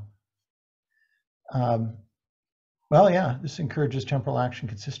don't know. Well, yeah, this encourages temporal action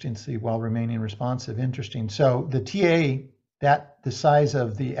consistency while remaining responsive. Interesting. So the TA, the size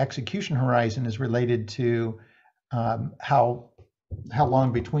of the execution horizon is related to how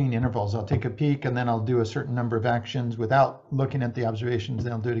long between intervals. I'll take a peek and then I'll do a certain number of actions without looking at the observations,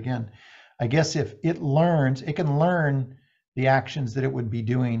 then I'll do it again. I guess if it learns, it can learn the actions that it would be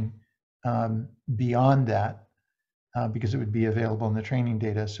doing beyond that, because it would be available in the training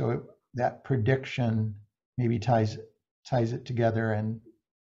data. So that prediction maybe ties it together and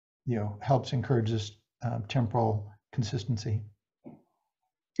helps encourage this temporal consistency.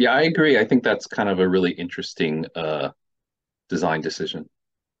 Yeah, I agree. I think that's kind of a really interesting design decision.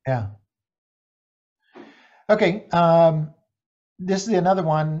 Yeah. Okay. This is another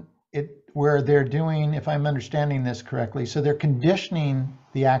one where they're doing, if I'm understanding this correctly, so they're conditioning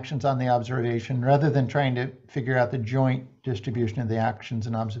the actions on the observation rather than trying to figure out the joint distribution of the actions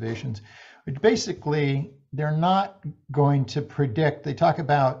and observations, which basically they're not going to predict. They talk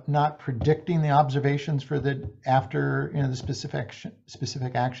about not predicting the observations for after the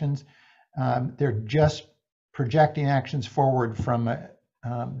specific actions. They're just projecting actions forward from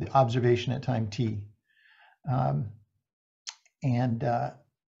the observation at time t, and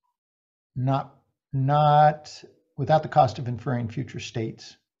not without the cost of inferring future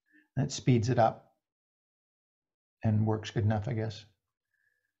states. And it speeds it up and works good enough, I guess.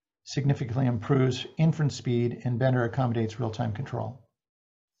 Significantly improves inference speed and better accommodates real-time control.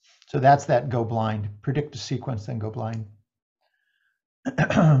 So that's that go blind. Predict a sequence, then go blind.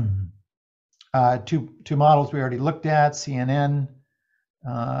 Two models we already looked at, CNN.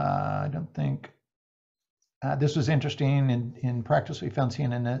 I don't think. This was interesting. In practice, we found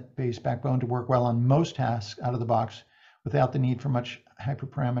CNN-based backbone to work well on most tasks out of the box without the need for much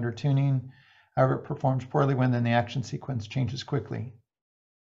hyperparameter tuning. However, it performs poorly when then the action sequence changes quickly.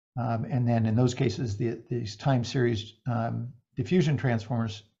 And then in those cases, these time series diffusion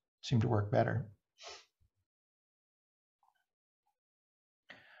transformers seem to work better.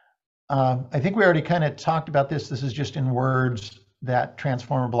 I think we already kind of talked about this. This is just in words, that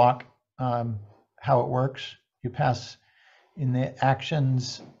transformer block, how it works. You pass in the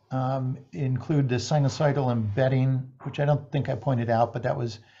actions, include the sinusoidal embedding, which I don't think I pointed out, but that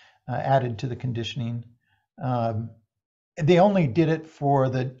was added to the conditioning. They only did it for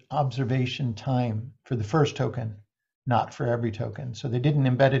the observation time for the first token, not for every token. So they didn't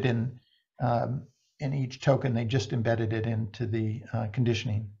embed it in each token. They just embedded it into the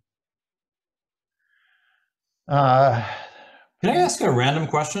conditioning. Can I ask a random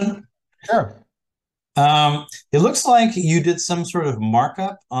question? Sure. It looks like you did some sort of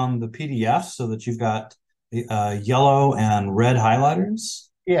markup on the PDF so that you've got yellow and red highlighters.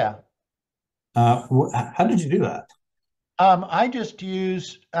 Yeah. How did you do that? I just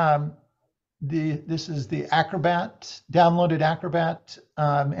use this is the Acrobat, downloaded Acrobat,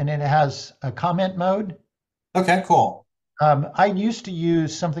 and it has a comment mode. Okay, cool. I used to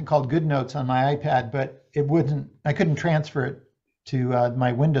use something called GoodNotes on my iPad, but I couldn't transfer it to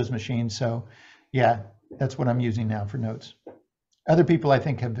my Windows machine. So yeah, that's what I'm using now for notes. Other people I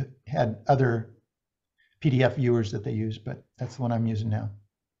think have had other PDF viewers that they use, but that's the one I'm using now.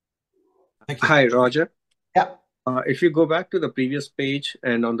 Thank you. Hi, Roger. Yeah. If you go back to the previous page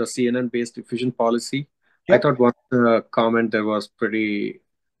and on the CNN-based diffusion policy, Yep. I thought one comment there was pretty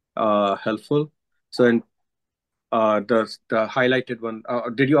helpful. So in the highlighted one,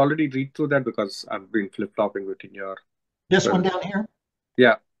 did you already read through that? Because I've been flip-flopping within your... This one down here?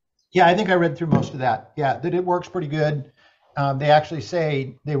 Yeah. Yeah, I think I read through most of that. Yeah, that it works pretty good. They actually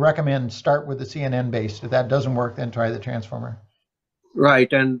say they recommend start with the CNN based. If that doesn't work, then try the transformer.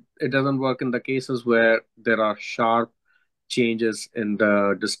 Right, and it doesn't work in the cases where there are sharp changes in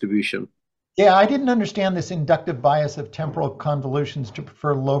the distribution. Yeah, I didn't understand this inductive bias of temporal convolutions to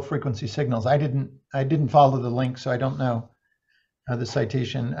prefer low frequency signals. I didn't follow the link, so I don't know the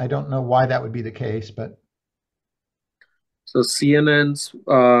citation. I don't know why that would be the case, but So CNNs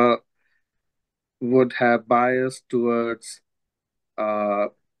would have bias towards uh,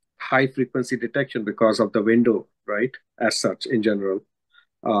 high frequency detection because of the window, right? As such, in general,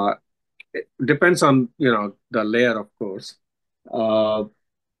 uh, it depends on the layer, of course. Uh,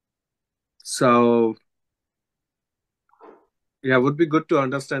 so yeah, would be good to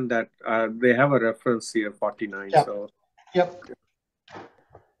understand that they have a reference here, 49. yeah, So yep.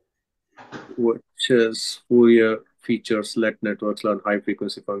 which is Fourier features let networks learn high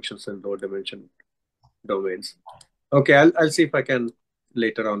frequency functions in low dimension domains. Okay, I'll see if I can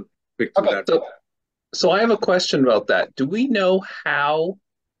later on pick through Okay. that. So I have a question about that. Do we know how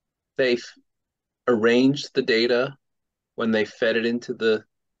they arranged the data when they fed it into the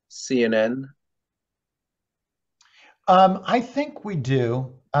CNN? I think we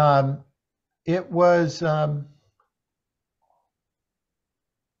do. It was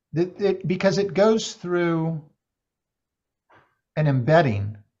because it goes through an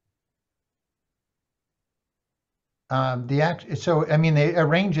embedding. So I mean, they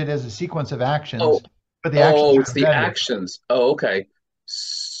arrange it as a sequence of actions, Oh, but the actions oh, are it's the embedded. actions. Oh, okay.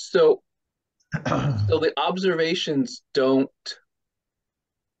 So the observations don't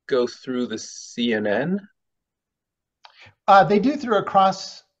go through the CNN? They do through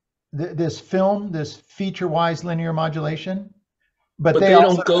across this film, this feature-wise linear modulation, but But they they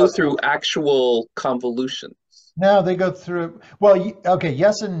also don't go through actual convolutions. no, they go through. Well, okay,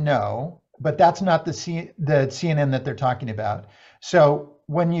 yes and no, but that's not the CNN that they're talking about. So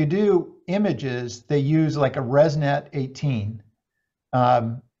when you do images, they use like a ResNet 18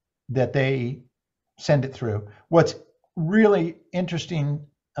 um, that they send it through. What's really interesting,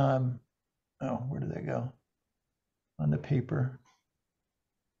 oh, where did they go on the paper?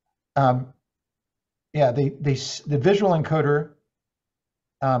 Yeah, the visual encoder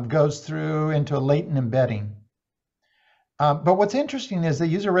goes through into a latent embedding. But what's interesting is they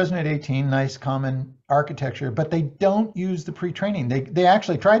use a ResNet 18, nice common architecture, but they don't use the pre-training. They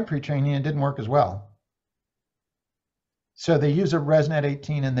actually tried pre-training and it didn't work as well. So they use a ResNet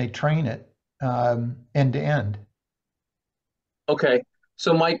 18 and they train it end to end. Okay.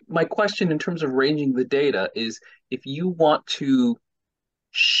 So my question in terms of ranging the data is if you want to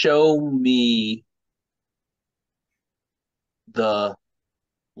show me the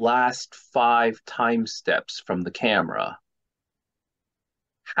last 5 time steps from the camera,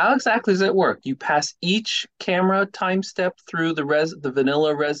 how exactly does it work? You pass each camera time step through the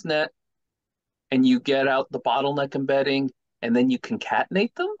vanilla ResNet and you get out the bottleneck embedding and then you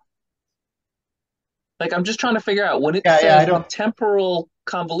concatenate them? Like I'm just trying to figure out when it Yeah, I says don't. temporal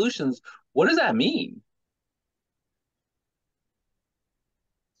convolutions, what does that mean?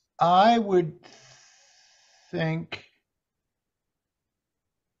 I would think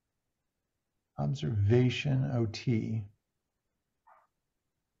observation OT.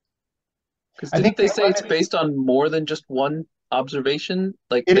 Because I didn't think they say it's based on more than just one observation?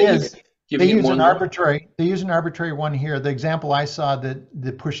 Like it that you is. They giving it use more an than one? arbitrary. They use an arbitrary one here. The example I saw that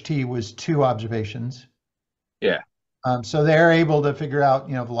the push T was 2 observations. Yeah. So they're able to figure out,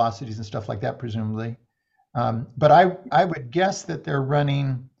 velocities and stuff like that, presumably. But I would guess that they're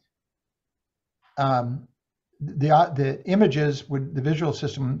running the images would the visual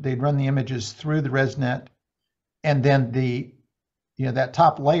system. They'd run the images through the ResNet, and then that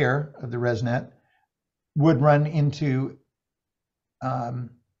top layer of the ResNet would run into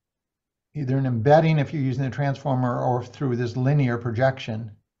either an embedding if you're using the transformer or through this linear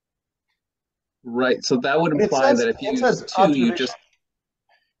projection. Right. So that would But it imply says that if you it use says two, you observation. just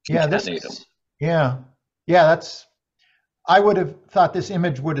Yeah, this concatenate them. is yeah. That's I would have thought this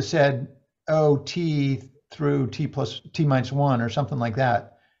image would have said T through T plus T minus 1 or something like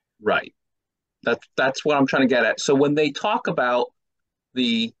that. Right. That's what I'm trying to get at. So when they talk about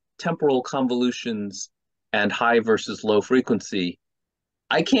the temporal convolutions and high versus low frequency,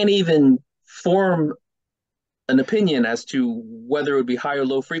 I can't even form an opinion as to whether it would be high or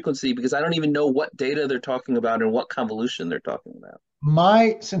low frequency because I don't even know what data they're talking about and what convolution they're talking about.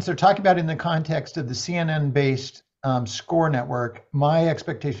 Since they're talking about it in the context of the CNN based score network, my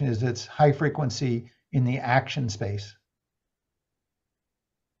expectation is it's high frequency in the action space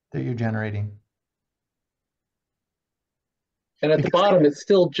that you're generating. And at the Because, bottom, it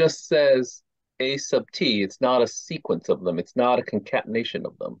still just says A sub T. It's not a sequence of them. It's not a concatenation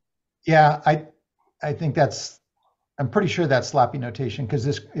of them. yeah, I think I'm pretty sure that's sloppy notation because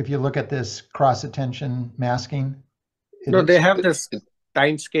this, if you look at this cross attention masking, No, they it's have this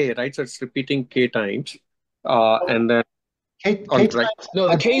times k, right? So it's repeating k times, and then on K right. times. No,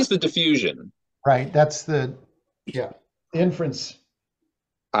 the K is the diffusion. Right. That's the inference.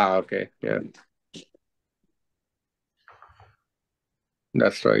 Okay, yeah,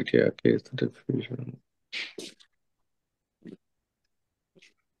 that's right. Yeah, k is the diffusion.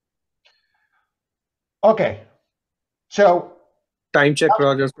 Okay. So Time check,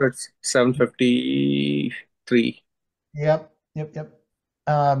 Roger. So it's 7:53. yep.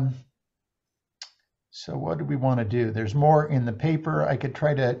 Um, so what do we want to do? There's more in the paper. I could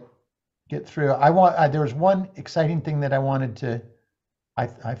try to get through. There was one exciting thing that I wanted to,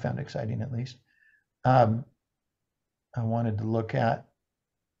 I found exciting at least. I wanted to look at.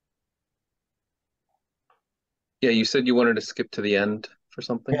 Yeah, you said you wanted to skip to the end for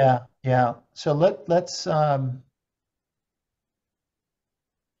something. Yeah. So let's.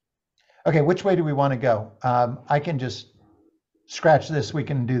 Okay, which way do we want to go? I can just scratch this. We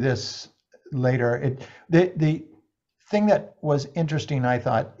can do this later. The thing that was interesting, I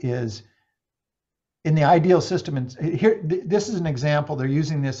thought, is in the ideal system. And here, this is an example. They're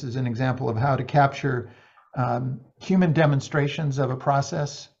using this as an example of how to capture human demonstrations of a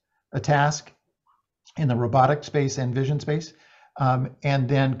process, a task, in the robotic space and vision space, and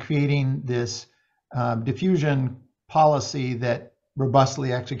then creating this diffusion policy that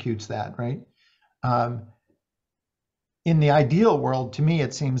robustly executes that, right? In the ideal world, to me,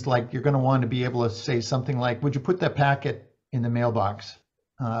 it seems like you're going to want to be able to say something like, would you put that packet in the mailbox?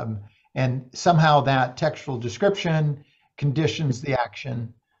 And somehow that textual description conditions the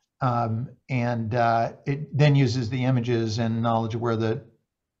action, and it then uses the images and knowledge of where the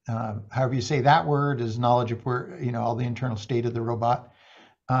however you say that word is knowledge of where, all the internal state of the robot.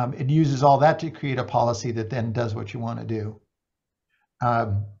 It uses all that to create a policy that then does what you want to do.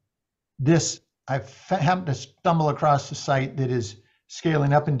 This, I've happened to stumble across a site that is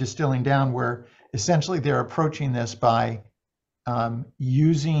scaling up and distilling down, where essentially they're approaching this by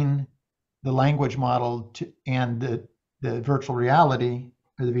using the language model and the virtual reality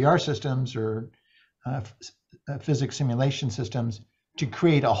or the VR systems or physics simulation systems to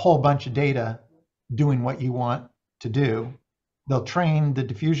create a whole bunch of data doing what you want to do. They'll train the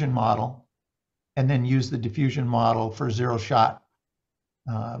diffusion model and then use the diffusion model for zero shot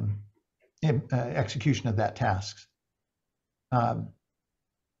execution of that task.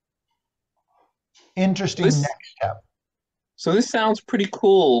 Interesting next step. So this sounds pretty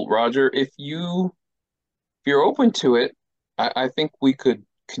cool, Roger. If you're open to it, I think we could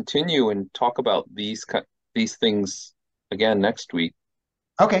continue and talk about these things again next week.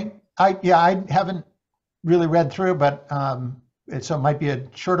 Okay. I haven't really read through, but so it might be a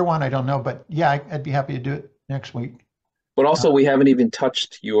shorter one. I don't know, but yeah, I'd be happy to do it next week. But also, we haven't even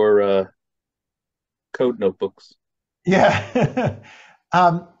touched your code notebooks. Yeah.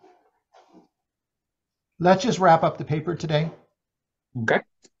 Let's just wrap up the paper today. Okay.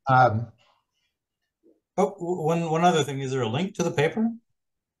 One other thing, is there a link to the paper?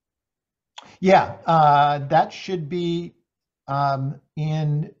 Yeah, that should be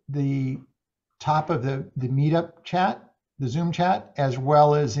in the top of the meetup chat, the Zoom chat, as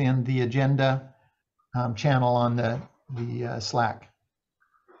well as in the agenda channel on the Slack.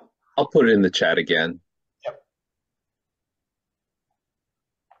 I'll put it in the chat again. Yep.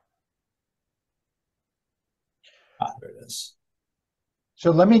 There it is.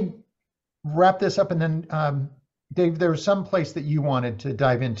 So let me wrap this up, and then Dave, there was some place that you wanted to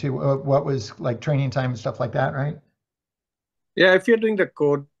dive into what was like training time and stuff like that, right? Yeah, if you're doing the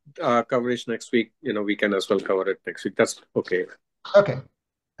code coverage next week, we can as well cover it next week. That's okay. Okay.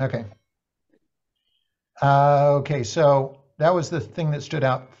 Okay, so that was the thing that stood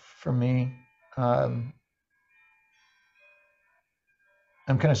out for me. I'm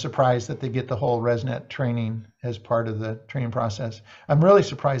kind of surprised that they get the whole ResNet training as part of the training process. I'm really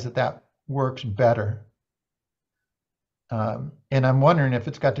surprised that works better. And I'm wondering if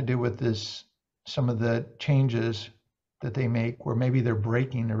it's got to do with some of the changes that they make, where maybe they're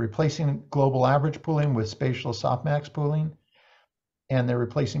replacing global average pooling with spatial softmax pooling, and they're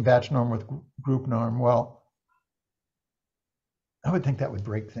replacing batch norm with group norm. Well, I would think that would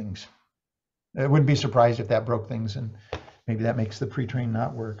break things. I wouldn't be surprised if that broke things, and maybe that makes the pre-train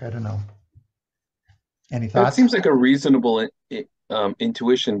not work. I don't know. Any thoughts? That seems like a reasonable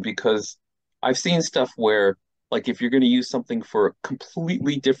intuition, because I've seen stuff where, like, if you're going to use something for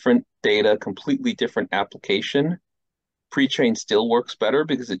completely different data, completely different application, pre-trained still works better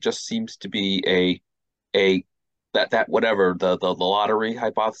because it just seems to be that whatever the lottery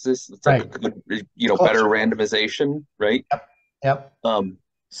hypothesis. It's like a Right. good, better Closer. randomization, right? Yep. Yep.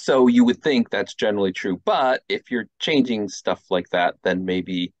 So you would think that's generally true, but if you're changing stuff like that, then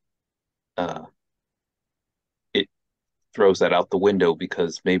maybe uh, it throws that out the window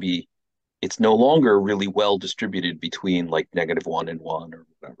because maybe it's no longer really well distributed between like -1 and 1 or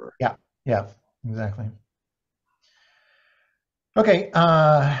whatever. Yeah. Yeah. Exactly. Okay.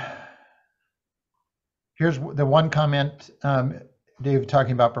 Here's the one comment, Dave,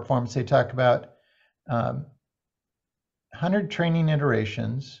 talking about performance. They talk about 100 training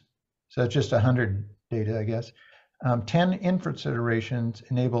iterations. So it's just 100 data, I guess. 10 inference iterations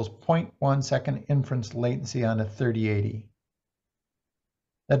enables 0.1 second inference latency on a 3080.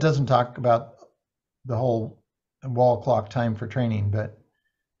 That doesn't talk about the whole wall clock time for training, but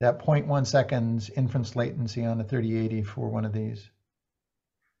that 0.1 seconds inference latency on a 3080 for one of these.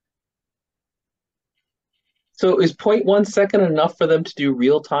 So is 0.1 second enough for them to do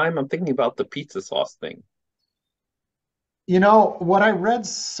real time? I'm thinking about the pizza sauce thing. What I read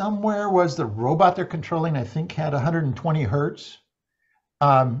somewhere was the robot they're controlling, I think, had 120 hertz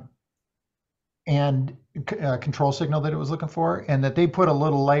and control signal that it was looking for, and that they put a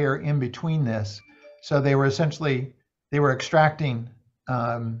little layer in between this. So they were extracting,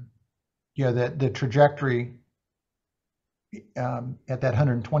 the trajectory at that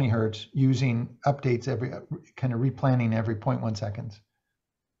 120 hertz using updates kind of replanning every 0.1 seconds.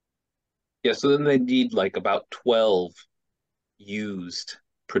 Yeah, so then they need like about 12 used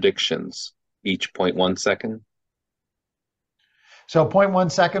predictions each 0.1 second. So 0.1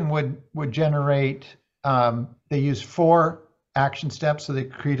 second would generate, they use 4 action steps. So they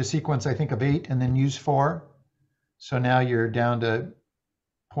create a sequence, I think, of 8 and then use 4. So now you're down to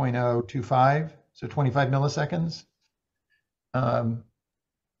 0.025, so 25 milliseconds.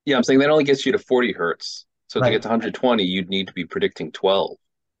 Yeah, I'm saying that only gets you to 40 hertz. So to Right. get to 120, you'd need to be predicting 12.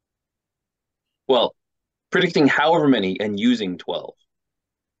 Well, predicting however many and using 12.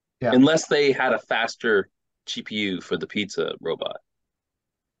 Yeah. Unless they had a faster GPU for the pizza robot.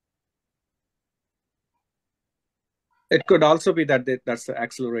 It could also be that that's the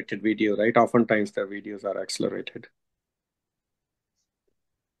accelerated video, right? Oftentimes their videos are accelerated.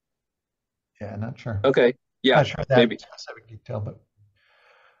 Yeah, not sure. Okay. Yeah, Not sure that maybe. specific detail, but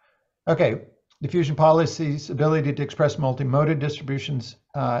okay. Diffusion Policy's ability to express multimodal distributions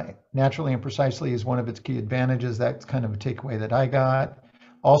naturally and precisely is one of its key advantages. That's kind of a takeaway that I got.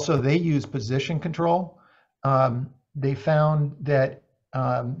 Also, they use position control. They found that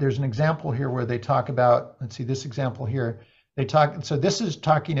there's an example here where they talk about, let's see, this example here. So this is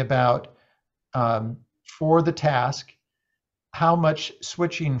talking about for the task, how much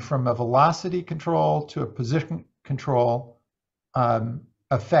switching from a velocity control to a position control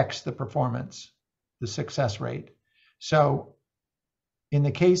affects the performance, the success rate. So in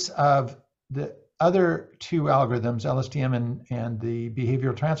the case of the other 2 algorithms, LSTM and the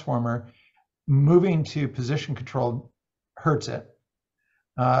behavioral transformer, moving to position control hurts it.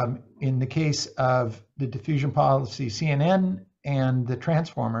 In the case of the diffusion policy CNN and the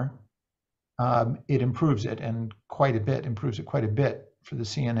transformer, it improves it and improves it quite a bit for the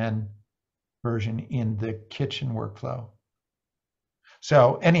CNN version in the kitchen workflow.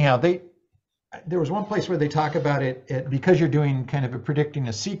 So anyhow, there was one place where they talk about it because you're doing kind of predicting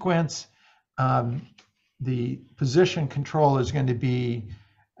a sequence. The position control is going to be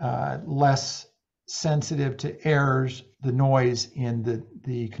less sensitive to errors, the noise in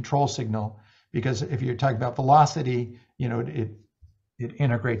the control signal, because if you're talking about velocity, it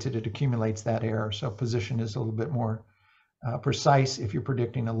integrates it accumulates that error. So position is a little bit more precise if you're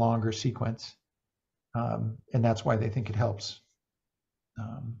predicting a longer sequence, and that's why they think it helps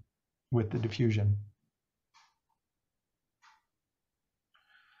with the diffusion.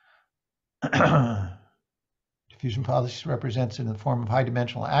 Diffusion policy represents in the form of high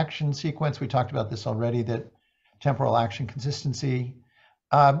dimensional action sequence. We talked about this already, that temporal action consistency.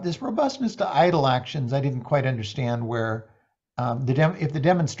 This robustness to idle actions, I didn't quite understand where if the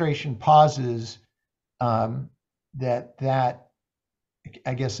demonstration pauses, that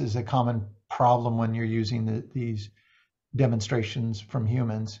I guess is a common problem when you're using these demonstrations from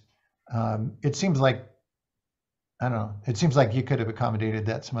humans. It seems like, I don't know, it seems like you could have accommodated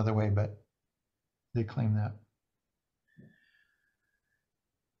that some other way, but they claim that.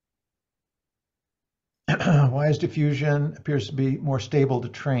 Why is diffusion appears to be more stable to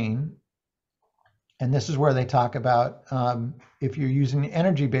train? And this is where they talk about if you're using an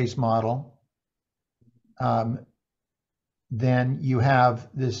energy-based model, then you have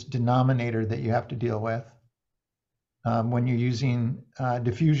this denominator that you have to deal with. when you're using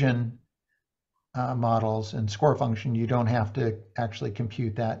diffusion models and score function, you don't have to actually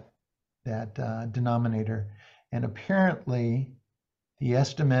compute that denominator. And apparently, the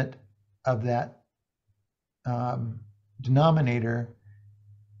estimate of that denominator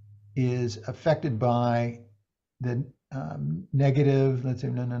is affected by the negative. Let's say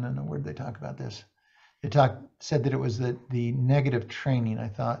no. Where did they talk about this? They said that it was the negative training. I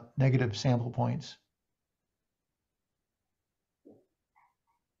thought negative sample points.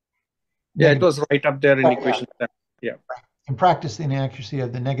 Yeah, it was right up there in equation. Yeah. In practice, the inaccuracy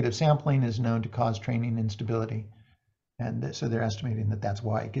of the negative sampling is known to cause training instability. And so they're estimating that that's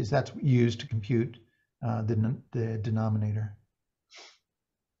why, because that's used to compute the denominator.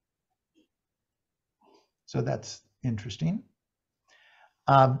 So that's interesting.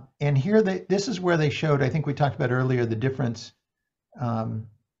 And here, this is where they showed, I think we talked about earlier, the difference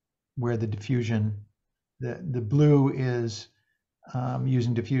where the diffusion, the blue is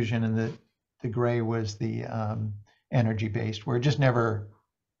using diffusion, and the gray was the energy based, where it just never,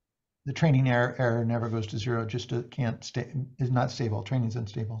 the training error never goes to zero, just is not stable. Training's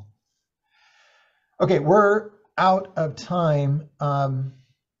unstable. Okay, we're out of time.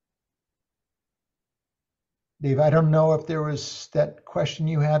 Dave, I don't know if there was that question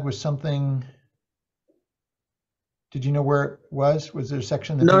you had was something. Did you know where it was? Was there a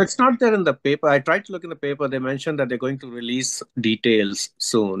section that? No, it's not there in the paper. I tried to look in the paper. They mentioned that they're going to release details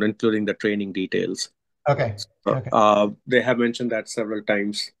soon, including the training details. Okay. So, okay. They have mentioned that several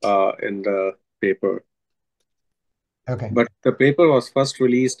times in the paper. Okay. But the paper was first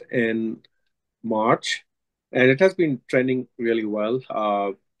released in March, and it has been trending really well.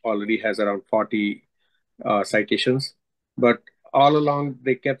 Already has around 40 citations. But all along,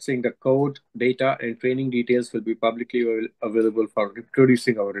 they kept saying the code, data, and training details will be publicly available for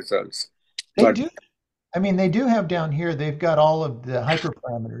reproducing our results. They do. I mean, they do have down here, they've got all of the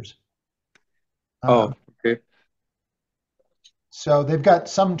hyperparameters. Okay. So they've got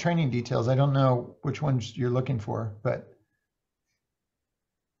some training details. I don't know which ones you're looking for, but.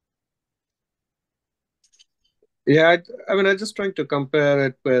 Yeah, I mean, I'm just trying to compare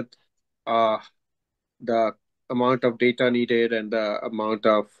it with the amount of data needed and the amount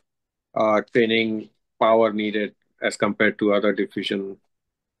of training power needed as compared to other diffusion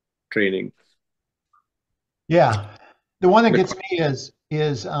training. Yeah, the one that gets me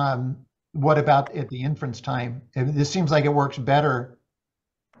is what about at the inference time? This seems like it works better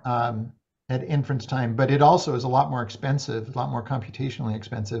at inference time, but it also is a lot more expensive, a lot more computationally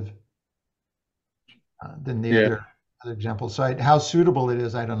expensive than the other examples. So how suitable it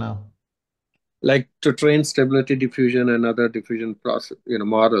is, I don't know. Like to train stability diffusion and other diffusion process,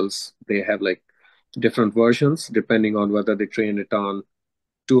 models, they have like different versions depending on whether they train it on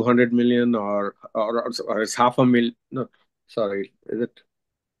 200 million or it's half a million. No, sorry, is it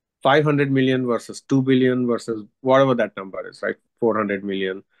 500 million versus 2 billion versus whatever that number is, right? 400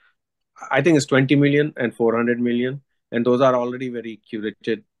 million. I think it's 20 million and 400 million. And those are already very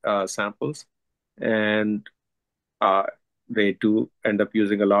curated samples. And they do end up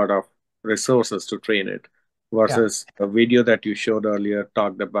using a lot of resources to train it. Versus the video that you showed earlier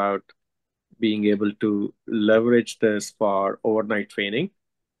talked about being able to leverage this for overnight training.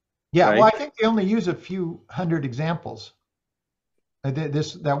 Yeah, right? well, I think they only use a few hundred examples.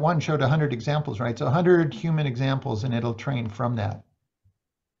 That one showed 100 examples, right? So 100 human examples, and it'll train from that.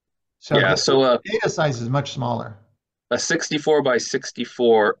 So yeah, the data size is much smaller. A 64 by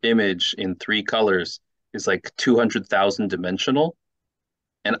 64 image in 3 colors is like 200,000 dimensional.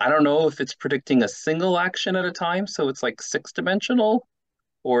 And I don't know if it's predicting a single action at a time, so it's like 6 dimensional,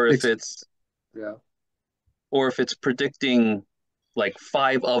 or if it's predicting like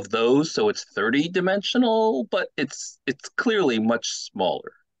 5 of those, so it's 30 dimensional, but it's clearly much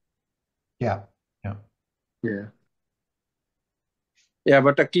smaller. Yeah.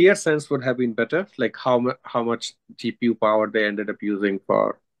 But a clear sense would have been better, like how much GPU power they ended up using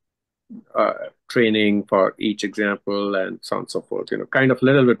for training for each example and so on and so forth. Kind of a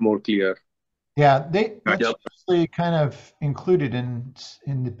little bit more clear. Yeah, that's usually kind of included in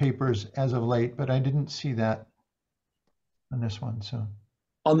the papers as of late, but I didn't see that on this one. So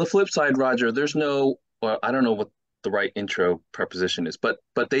on the flip side, Roger, there's no, well, I don't know what the right intro preposition is, but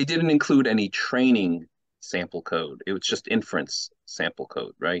they didn't include any training sample code. It was just inference sample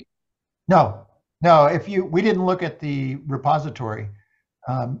code, right? No. We didn't look at the repository,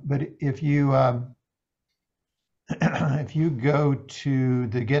 but if you if you go to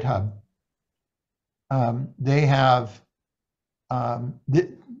the GitHub, they have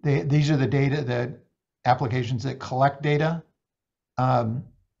these are the data, the applications that collect data.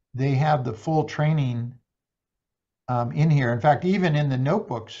 They have the full training in here. In fact, even in the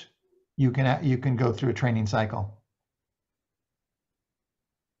notebooks, you can go through a training cycle.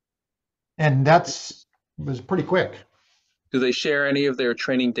 And was pretty quick. Do they share any of their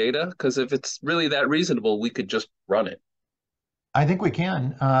training data? Because if it's really that reasonable, we could just run it. I think we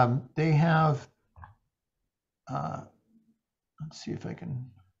can. They have, let's see if I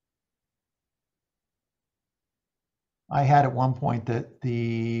can. I had at one point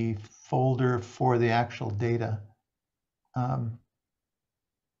the folder for the actual data. I'm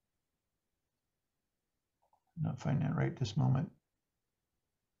not finding it right this moment.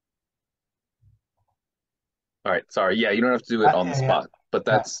 All right, sorry. Yeah, you don't have to do it on the spot, but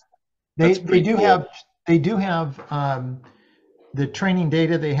that's they pretty do cool. have the training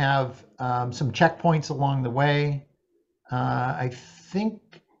data. They have some checkpoints along the way. I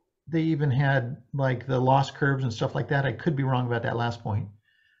think they even had like the loss curves and stuff like that. I could be wrong about that last point,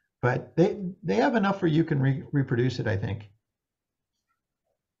 but they have enough where you can reproduce it, I think.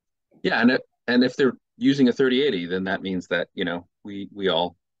 Yeah, and if they're using a 3080, then that means that, you know, we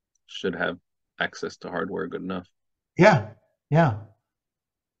all should have access to hardware good enough. Yeah, yeah.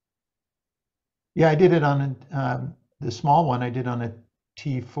 Yeah, I did it on the small one. I did on a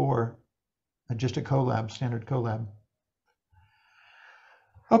T4, just a collab, standard collab.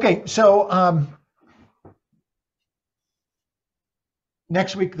 Okay, so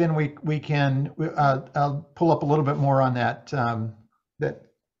next week then we can I'll pull up a little bit more on that that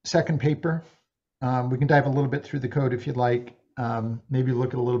second paper. We can dive a little bit through the code if you'd like. Maybe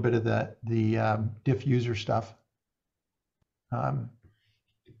look at a little bit of the diffuser stuff.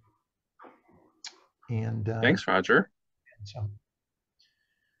 Thanks, Roger. So,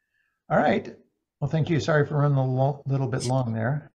 all right. Well, thank you. Sorry for running a little bit long there.